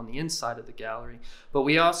installed on the inside of the gallery, but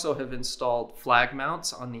we also have installed flag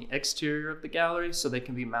mounts on the exterior of the gallery so they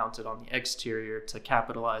can be mounted on the exterior to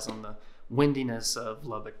capitalize on the windiness of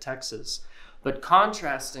Lubbock, Texas. But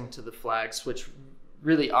contrasting to the flags, which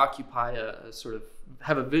really occupy a sort of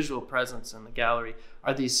have a visual presence in the gallery,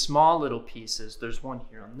 are these small little pieces. There's one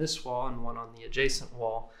here on this wall and one on the adjacent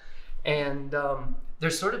wall. And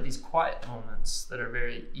there's sort of these quiet moments that are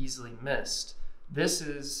very easily missed. This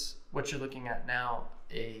is what you're looking at now,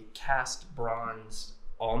 a cast bronze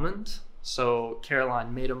almond. So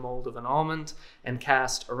Caroline made a mold of an almond and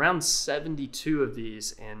cast around 72 of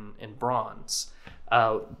these in bronze.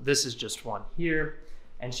 This is just one here.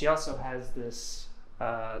 And she also has this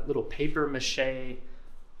little paper mache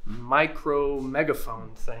micro megaphone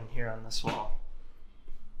thing here on this wall.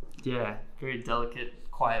 Yeah, very delicate,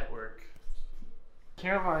 quiet work.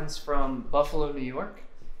 Caroline's from Buffalo, New York,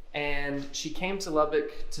 and she came to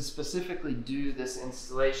Lubbock to specifically do this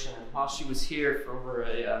installation. And while she was here for over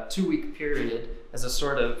a 2-week period as a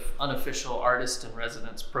sort of unofficial artist in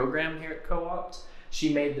residence program here at Co-opt,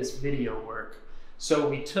 she made this video work. So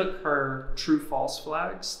we took her true-false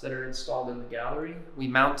flags that are installed in the gallery, we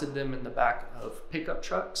mounted them in the back of pickup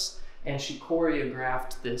trucks, and she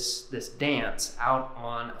choreographed this dance out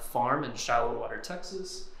on a farm in Shallow Water,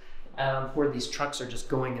 Texas, where these trucks are just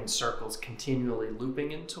going in circles, continually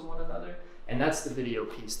looping into one another. And that's the video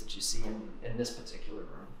piece that you see in this particular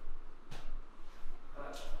room.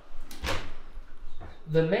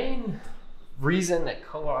 The main reason that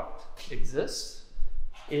Co-opt exists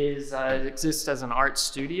is it exists as an art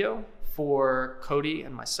studio for Cody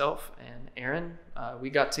and myself and Aaron. We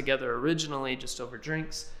got together originally just over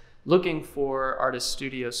drinks, looking for artist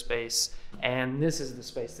studio space, and this is the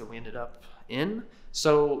space that we ended up in.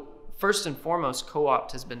 So first and foremost,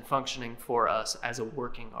 Co-opt has been functioning for us as a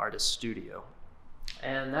working artist studio.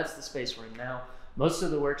 And that's the space we're in now. Most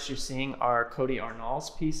of the works you're seeing are Cody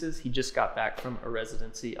Arnall's pieces. He just got back from a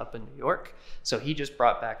residency up in New York, so he just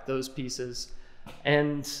brought back those pieces.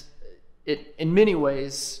 And in many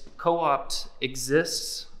ways, Co-opt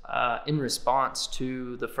exists in response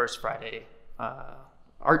to the First Friday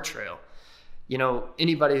art trail. You know,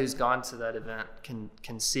 anybody who's gone to that event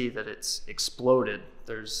can see that it's exploded.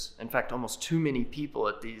 There's, in fact, almost too many people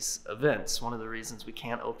at these events. One of the reasons we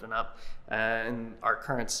can't open up in our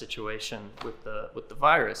current situation with the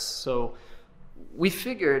virus. So we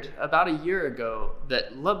figured about a year ago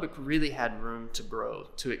that Lubbock really had room to grow,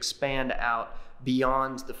 to expand out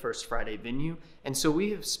beyond the First Friday venue. And so we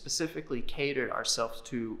have specifically catered ourselves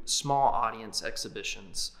to small audience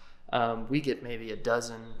exhibitions. We get maybe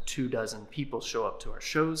 12 people show up to our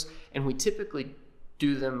shows, and we typically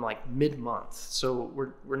do them like mid-month. So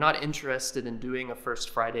we're not interested in doing a First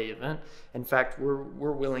Friday event. In fact, we're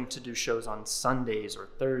willing to do shows on Sundays or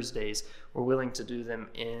Thursdays. We're willing to do them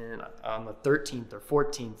on the 13th or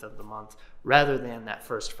 14th of the month, rather than that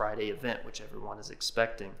First Friday event, which everyone is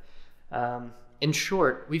expecting. In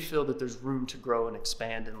short, we feel that there's room to grow and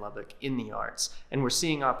expand in Lubbock in the arts. And we're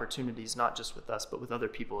seeing opportunities not just with us, but with other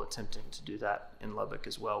people attempting to do that in Lubbock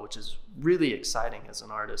as well, which is really exciting as an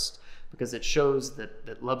artist, because it shows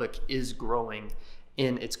that Lubbock is growing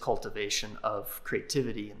in its cultivation of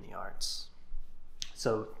creativity in the arts.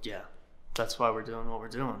 So yeah, that's why we're doing what we're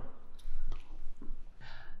doing.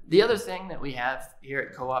 The other thing that we have here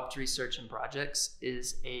at Co-opt Research and Projects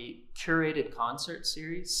is a curated concert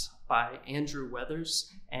series by Andrew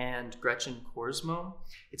Weathers and Gretchen Korsmo.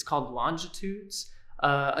 It's called Longitudes.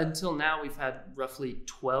 Until now, we've had roughly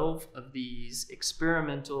 12 of these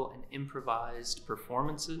experimental and improvised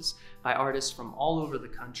performances by artists from all over the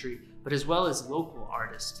country, but as well as local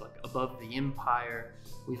artists like Above the Empire.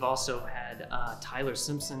 We've also had Tyler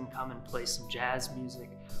Simpson come and play some jazz music,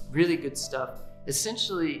 really good stuff.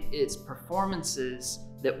 Essentially, it's performances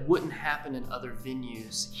that wouldn't happen in other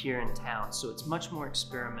venues here in town. So it's much more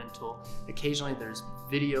experimental. Occasionally there's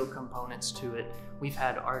video components to it. We've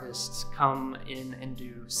had artists come in and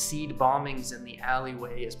do seed bombings in the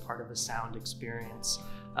alleyway as part of a sound experience.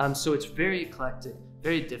 So it's very eclectic,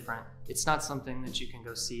 very different. It's not something that you can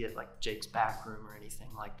go see at like Jake's Back Room or anything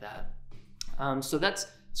like that. So that's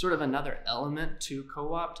sort of another element to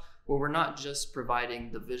Co-opt, where we're not just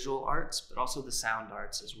providing the visual arts, but also the sound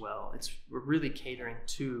arts as well. We're really catering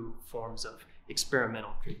to forms of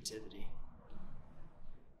experimental creativity.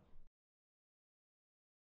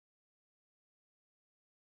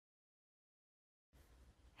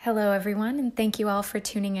 Hello everyone, and thank you all for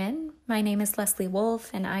tuning in. My name is Leslie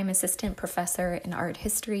Wolf, and I'm Assistant Professor in Art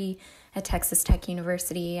History at Texas Tech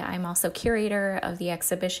University. I'm also curator of the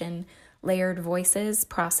exhibition Layered Voices,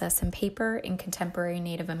 Process and Paper in Contemporary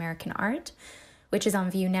Native American Art, which is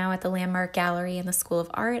on view now at the Landmark Gallery in the School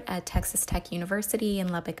of Art at Texas Tech University in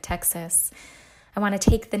Lubbock, Texas. I want to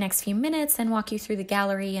take the next few minutes and walk you through the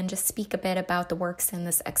gallery and just speak a bit about the works in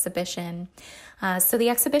this exhibition. So the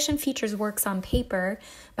exhibition features works on paper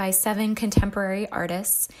by 7 contemporary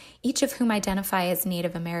artists, each of whom identify as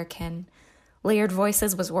Native American. Layered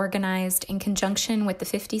Voices was organized in conjunction with the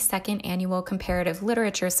 52nd Annual Comparative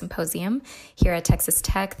Literature Symposium here at Texas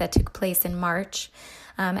Tech that took place in March.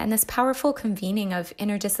 And this powerful convening of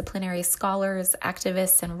interdisciplinary scholars,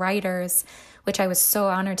 activists, and writers, which I was so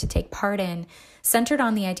honored to take part in, centered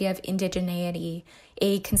on the idea of indigeneity,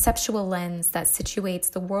 a conceptual lens that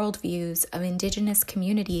situates the worldviews of indigenous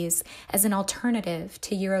communities as an alternative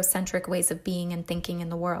to Eurocentric ways of being and thinking in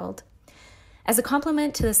the world. As a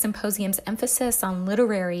complement to the symposium's emphasis on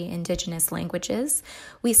literary indigenous languages,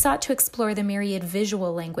 we sought to explore the myriad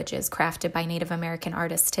visual languages crafted by Native American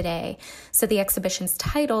artists today. So the exhibition's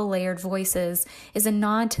title, Layered Voices, is a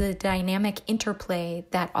nod to the dynamic interplay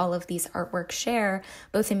that all of these artworks share,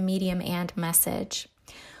 both in medium and message.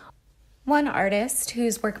 One artist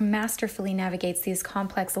whose work masterfully navigates these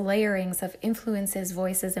complex layerings of influences,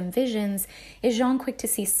 voices, and visions is Jean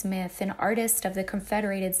Quick-to-See Smith, an artist of the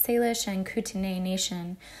Confederated Salish and Kootenai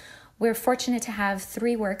Nation. We're fortunate to have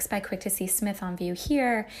 3 works by Quick-to-See Smith on view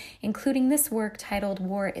here, including this work titled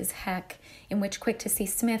War is Heck, in which Quick-to-See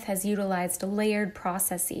Smith has utilized layered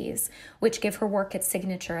processes, which give her work its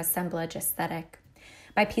signature assemblage aesthetic.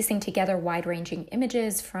 By piecing together wide-ranging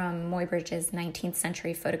images from Muybridge's 19th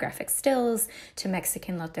century photographic stills to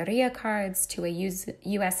Mexican loteria cards to a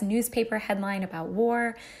U.S. newspaper headline about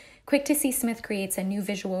war, Quick-to-See Smith creates a new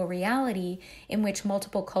visual reality in which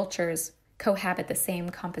multiple cultures cohabit the same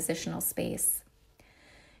compositional space.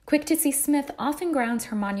 Quick-to-See Smith often grounds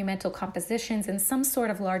her monumental compositions in some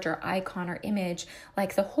sort of larger icon or image,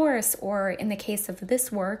 like the horse, or in the case of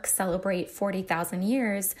this work, Celebrate 40,000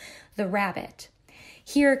 Years, the rabbit.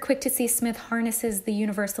 Here, Quick-to-See Smith harnesses the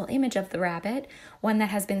universal image of the rabbit, one that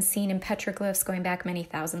has been seen in petroglyphs going back many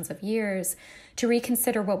thousands of years, to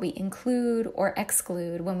reconsider what we include or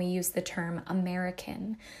exclude when we use the term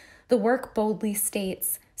American. The work boldly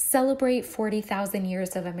states, "Celebrate 40,000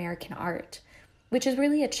 years of American art," which is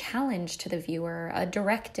really a challenge to the viewer, a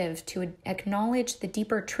directive to acknowledge the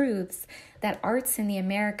deeper truths that arts in the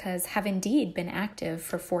Americas have indeed been active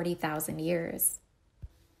for 40,000 years.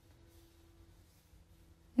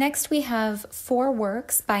 Next, we have 4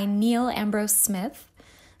 works by Neil Ambrose Smith,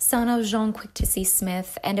 son of Jean Quick-to-See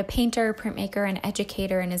Smith, and a painter, printmaker, and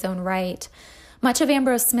educator in his own right. Much of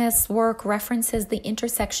Ambrose Smith's work references the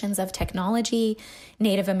intersections of technology,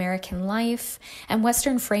 Native American life, and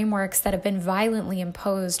Western frameworks that have been violently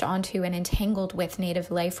imposed onto and entangled with Native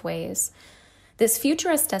lifeways. This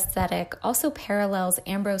futurist aesthetic also parallels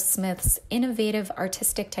Ambrose Smith's innovative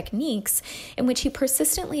artistic techniques in which he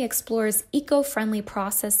persistently explores eco-friendly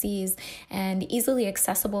processes and easily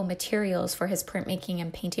accessible materials for his printmaking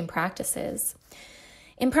and painting practices.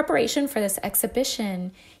 In preparation for this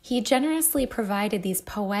exhibition, he generously provided these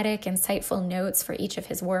poetic, insightful notes for each of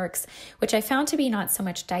his works, which I found to be not so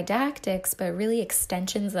much didactics, but really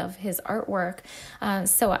extensions of his artwork.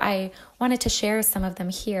 So I wanted to share some of them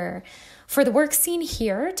here. For the work seen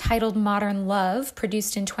here, titled Modern Love,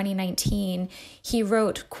 produced in 2019, he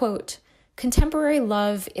wrote, quote, "Contemporary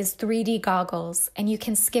love is 3D goggles, and you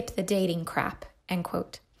can skip the dating crap," end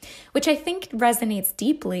quote. Which I think resonates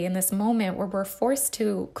deeply in this moment where we're forced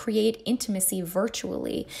to create intimacy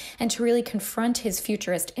virtually and to really confront his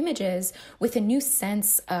futurist images with a new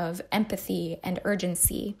sense of empathy and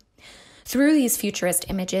urgency. Through these futurist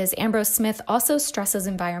images, Ambrose Smith also stresses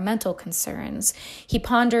environmental concerns. He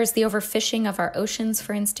ponders the overfishing of our oceans,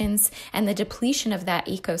 for instance, and the depletion of that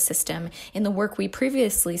ecosystem in the work we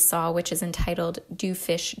previously saw, which is entitled "Do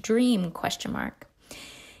Fish Dream?"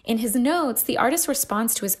 In his notes, the artist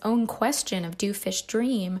responds to his own question of "Do fish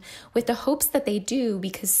dream?" with the hopes that they do,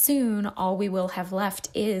 because soon all we will have left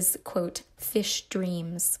is, quote, "fish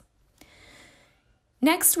dreams."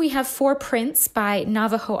 Next, we have 4 prints by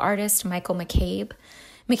Navajo artist Michael McCabe.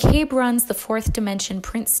 McCabe runs the Fourth Dimension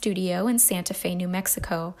Print Studio in Santa Fe, New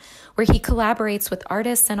Mexico, where he collaborates with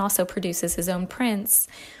artists and also produces his own prints.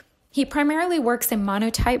 He primarily works in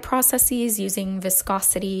monotype processes using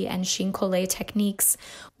viscosity and chincolé techniques,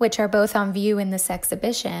 which are both on view in this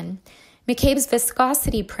exhibition. McCabe's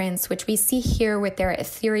viscosity prints, which we see here with their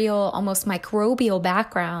ethereal, almost microbial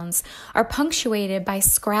backgrounds, are punctuated by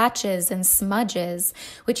scratches and smudges,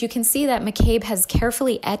 which you can see that McCabe has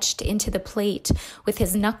carefully etched into the plate with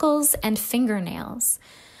his knuckles and fingernails.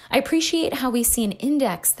 I appreciate how we see an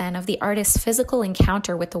index then of the artist's physical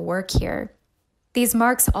encounter with the work here. These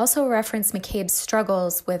marks also reference McCabe's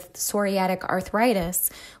struggles with psoriatic arthritis,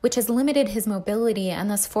 which has limited his mobility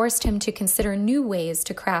and thus forced him to consider new ways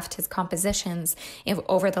to craft his compositions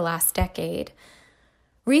over the last decade.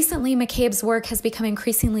 Recently, McCabe's work has become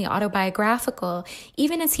increasingly autobiographical,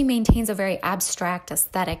 even as he maintains a very abstract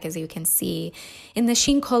aesthetic, as you can see. In the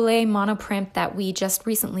chincolé monoprint that we just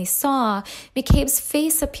recently saw, McCabe's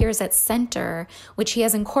face appears at center, which he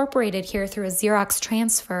has incorporated here through a Xerox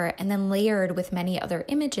transfer and then layered with many other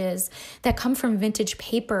images that come from vintage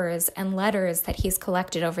papers and letters that he's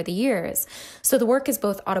collected over the years. So the work is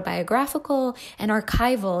both autobiographical and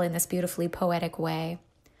archival in this beautifully poetic way.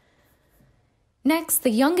 Next, the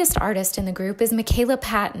youngest artist in the group is Michaela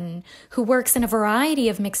Patton, who works in a variety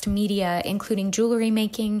of mixed media, including jewelry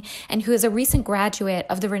making, and who is a recent graduate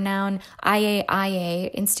of the renowned IAIA,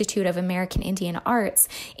 Institute of American Indian Arts,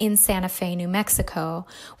 in Santa Fe, New Mexico,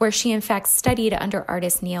 where she in fact studied under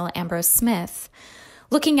artist Neil Ambrose Smith.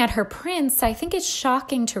 Looking at her prints, I think it's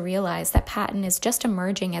shocking to realize that Patton is just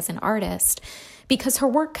emerging as an artist, because her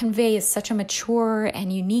work conveys such a mature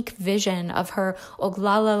and unique vision of her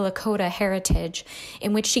Oglala Lakota heritage,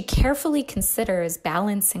 in which she carefully considers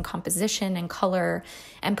balance and composition and color,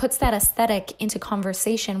 and puts that aesthetic into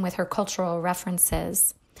conversation with her cultural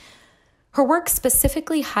references. Her work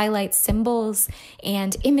specifically highlights symbols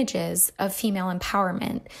and images of female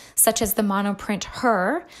empowerment, such as the monoprint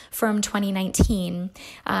Her from 2019,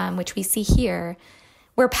 which we see here,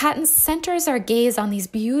 where Patton centers our gaze on these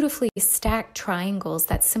beautifully stacked triangles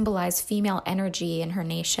that symbolize female energy in her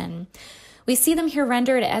nation. We see them here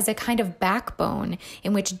rendered as a kind of backbone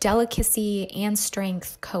in which delicacy and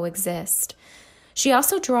strength coexist. She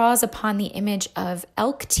also draws upon the image of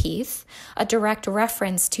elk teeth, a direct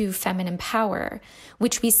reference to feminine power,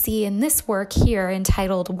 which we see in this work here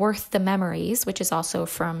entitled Worth the Memories, which is also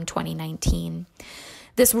from 2019.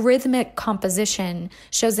 This rhythmic composition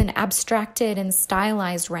shows an abstracted and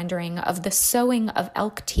stylized rendering of the sewing of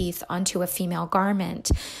elk teeth onto a female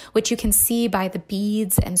garment, which you can see by the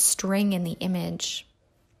beads and string in the image.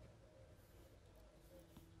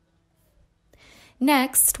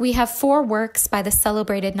 Next, we have 4 works by the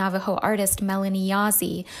celebrated Navajo artist Melanie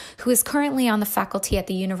Yazzie, who is currently on the faculty at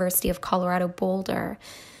the University of Colorado Boulder.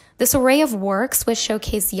 This array of works, which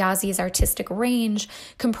showcase Yazzie's artistic range,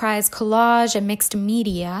 comprise collage and mixed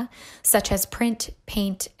media, such as print,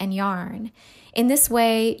 paint, and yarn. In this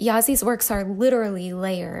way, Yazzie's works are literally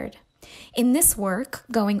layered. In this work,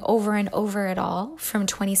 going over and over it all, from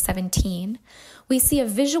 2017, we see a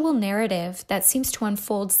visual narrative that seems to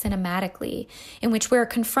unfold cinematically, in which we are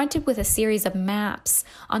confronted with a series of maps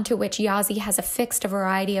onto which Yazzie has affixed a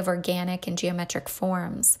variety of organic and geometric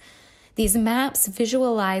forms. These maps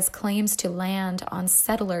visualize claims to land on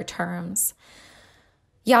settler terms.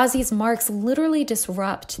 Yazzie's marks literally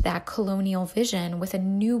disrupt that colonial vision with a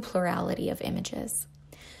new plurality of images.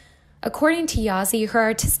 According to Yazzie, her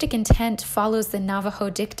artistic intent follows the Navajo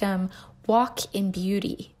dictum, walk in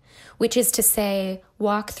beauty, which is to say,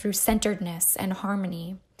 walk through centeredness and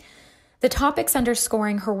harmony. The topics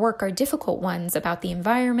underscoring her work are difficult ones about the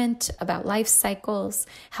environment, about life cycles,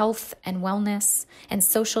 health and wellness, and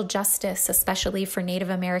social justice, especially for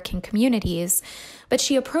Native American communities, but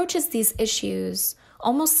she approaches these issues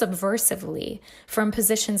almost subversively from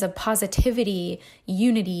positions of positivity,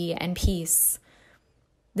 unity, and peace.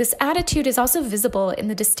 This attitude is also visible in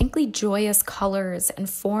the distinctly joyous colors and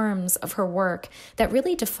forms of her work that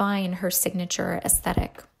really define her signature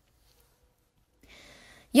aesthetic.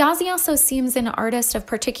 Yazzie also seems an artist of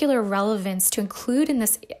particular relevance to include in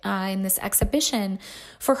this exhibition,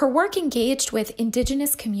 for her work engaged with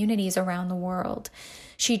indigenous communities around the world.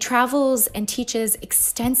 She travels and teaches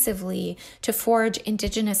extensively to forge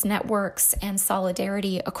indigenous networks and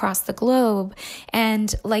solidarity across the globe.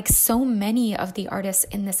 And like so many of the artists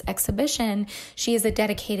in this exhibition, she is a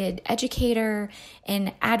dedicated educator,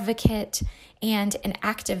 an advocate, and an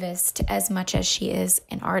activist as much as she is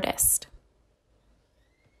an artist.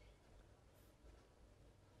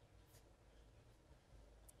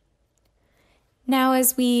 Now,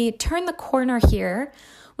 as we turn the corner here,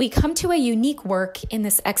 we come to a unique work in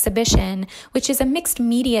this exhibition, which is a mixed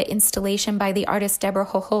media installation by the artist Deborah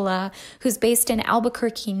Jojola, who's based in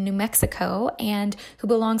Albuquerque, New Mexico, and who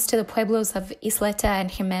belongs to the pueblos of Isleta and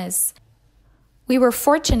Jemez. We were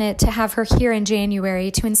fortunate to have her here in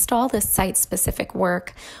January to install this site-specific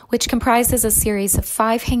work, which comprises a series of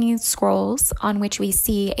 5 hanging scrolls on which we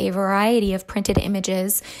see a variety of printed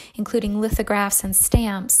images, including lithographs and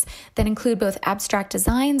stamps, that include both abstract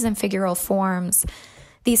designs and figural forms.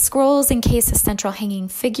 These scrolls encase a central hanging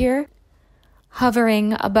figure,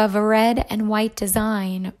 hovering above a red and white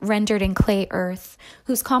design rendered in clay earth,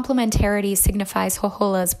 whose complementarity signifies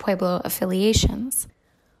Jojola's pueblo affiliations.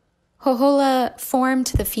 Jojola formed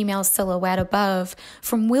the female silhouette above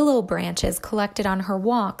from willow branches collected on her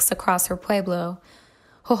walks across her pueblo.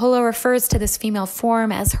 Jojola refers to this female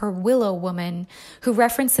form as her willow woman, who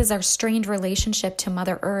references our strained relationship to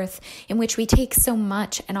Mother Earth, in which we take so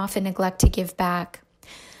much and often neglect to give back.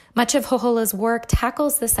 Much of Jojola's work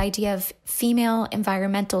tackles this idea of female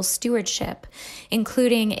environmental stewardship,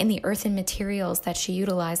 including in the earthen materials that she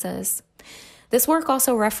utilizes. This work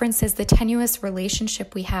also references the tenuous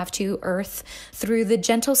relationship we have to Earth through the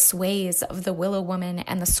gentle sways of the willow woman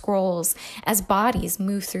and the scrolls as bodies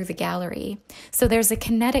move through the gallery. So there's a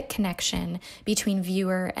kinetic connection between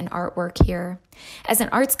viewer and artwork here. As an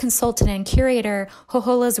arts consultant and curator,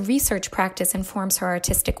 Hohola's research practice informs her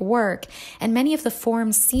artistic work, and many of the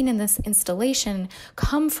forms seen in this installation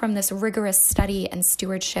come from this rigorous study and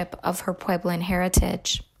stewardship of her Puebloan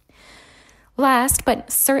heritage. Last,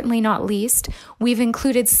 but certainly not least, we've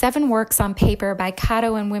included 7 works on paper by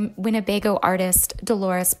Caddo and Winnebago artist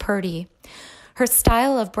Dolores Purdy. Her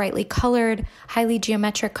style of brightly colored, highly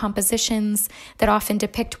geometric compositions that often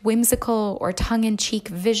depict whimsical or tongue-in-cheek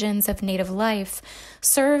visions of native life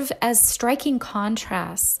serve as striking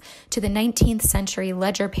contrasts to the 19th century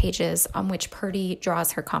ledger pages on which Purdy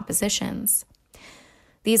draws her compositions.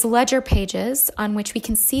 These ledger pages, on which we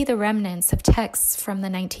can see the remnants of texts from the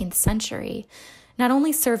 19th century, not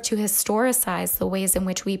only serve to historicize the ways in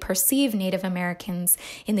which we perceive Native Americans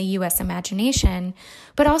in the U.S. imagination,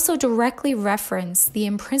 but also directly reference the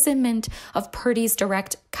imprisonment of Purdy's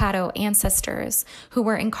direct Caddo ancestors, who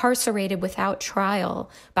were incarcerated without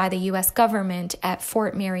trial by the U.S. government at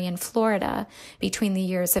Fort Marion, Florida, between the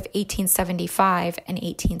years of 1875 and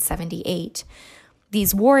 1878.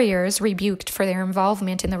 These warriors, rebuked for their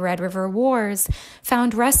involvement in the Red River Wars,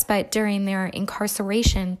 found respite during their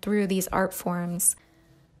incarceration through these art forms.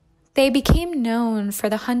 They became known for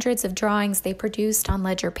the hundreds of drawings they produced on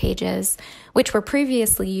ledger pages, which were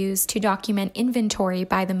previously used to document inventory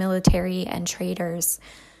by the military and traders.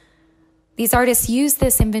 These artists used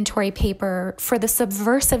this inventory paper for the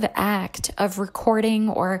subversive act of recording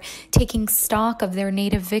or taking stock of their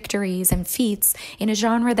native victories and feats in a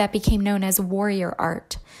genre that became known as warrior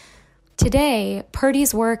art. Today,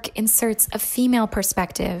 Purdy's work inserts a female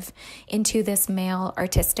perspective into this male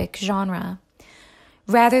artistic genre.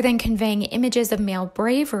 Rather than conveying images of male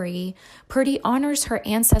bravery, Purdy honors her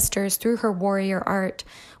ancestors through her warrior art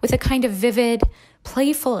with a kind of vivid,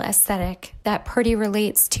 playful aesthetic that Purdy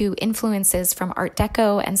relates to influences from Art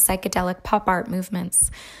Deco and psychedelic pop art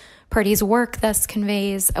movements. Purdy's work thus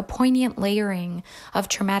conveys a poignant layering of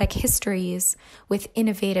traumatic histories with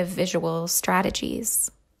innovative visual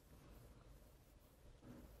strategies.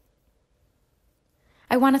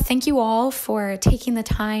 I want to thank you all for taking the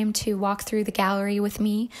time to walk through the gallery with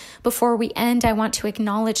me. Before we end, I want to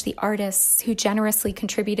acknowledge the artists who generously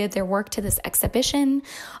contributed their work to this exhibition,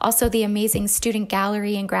 also the amazing student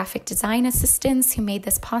gallery and graphic design assistants who made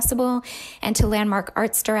this possible, and to Landmark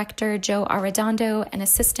Arts Director Joe Arredondo and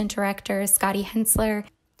Assistant Director Scotty Hensler.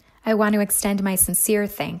 I want to extend my sincere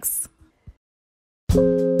thanks.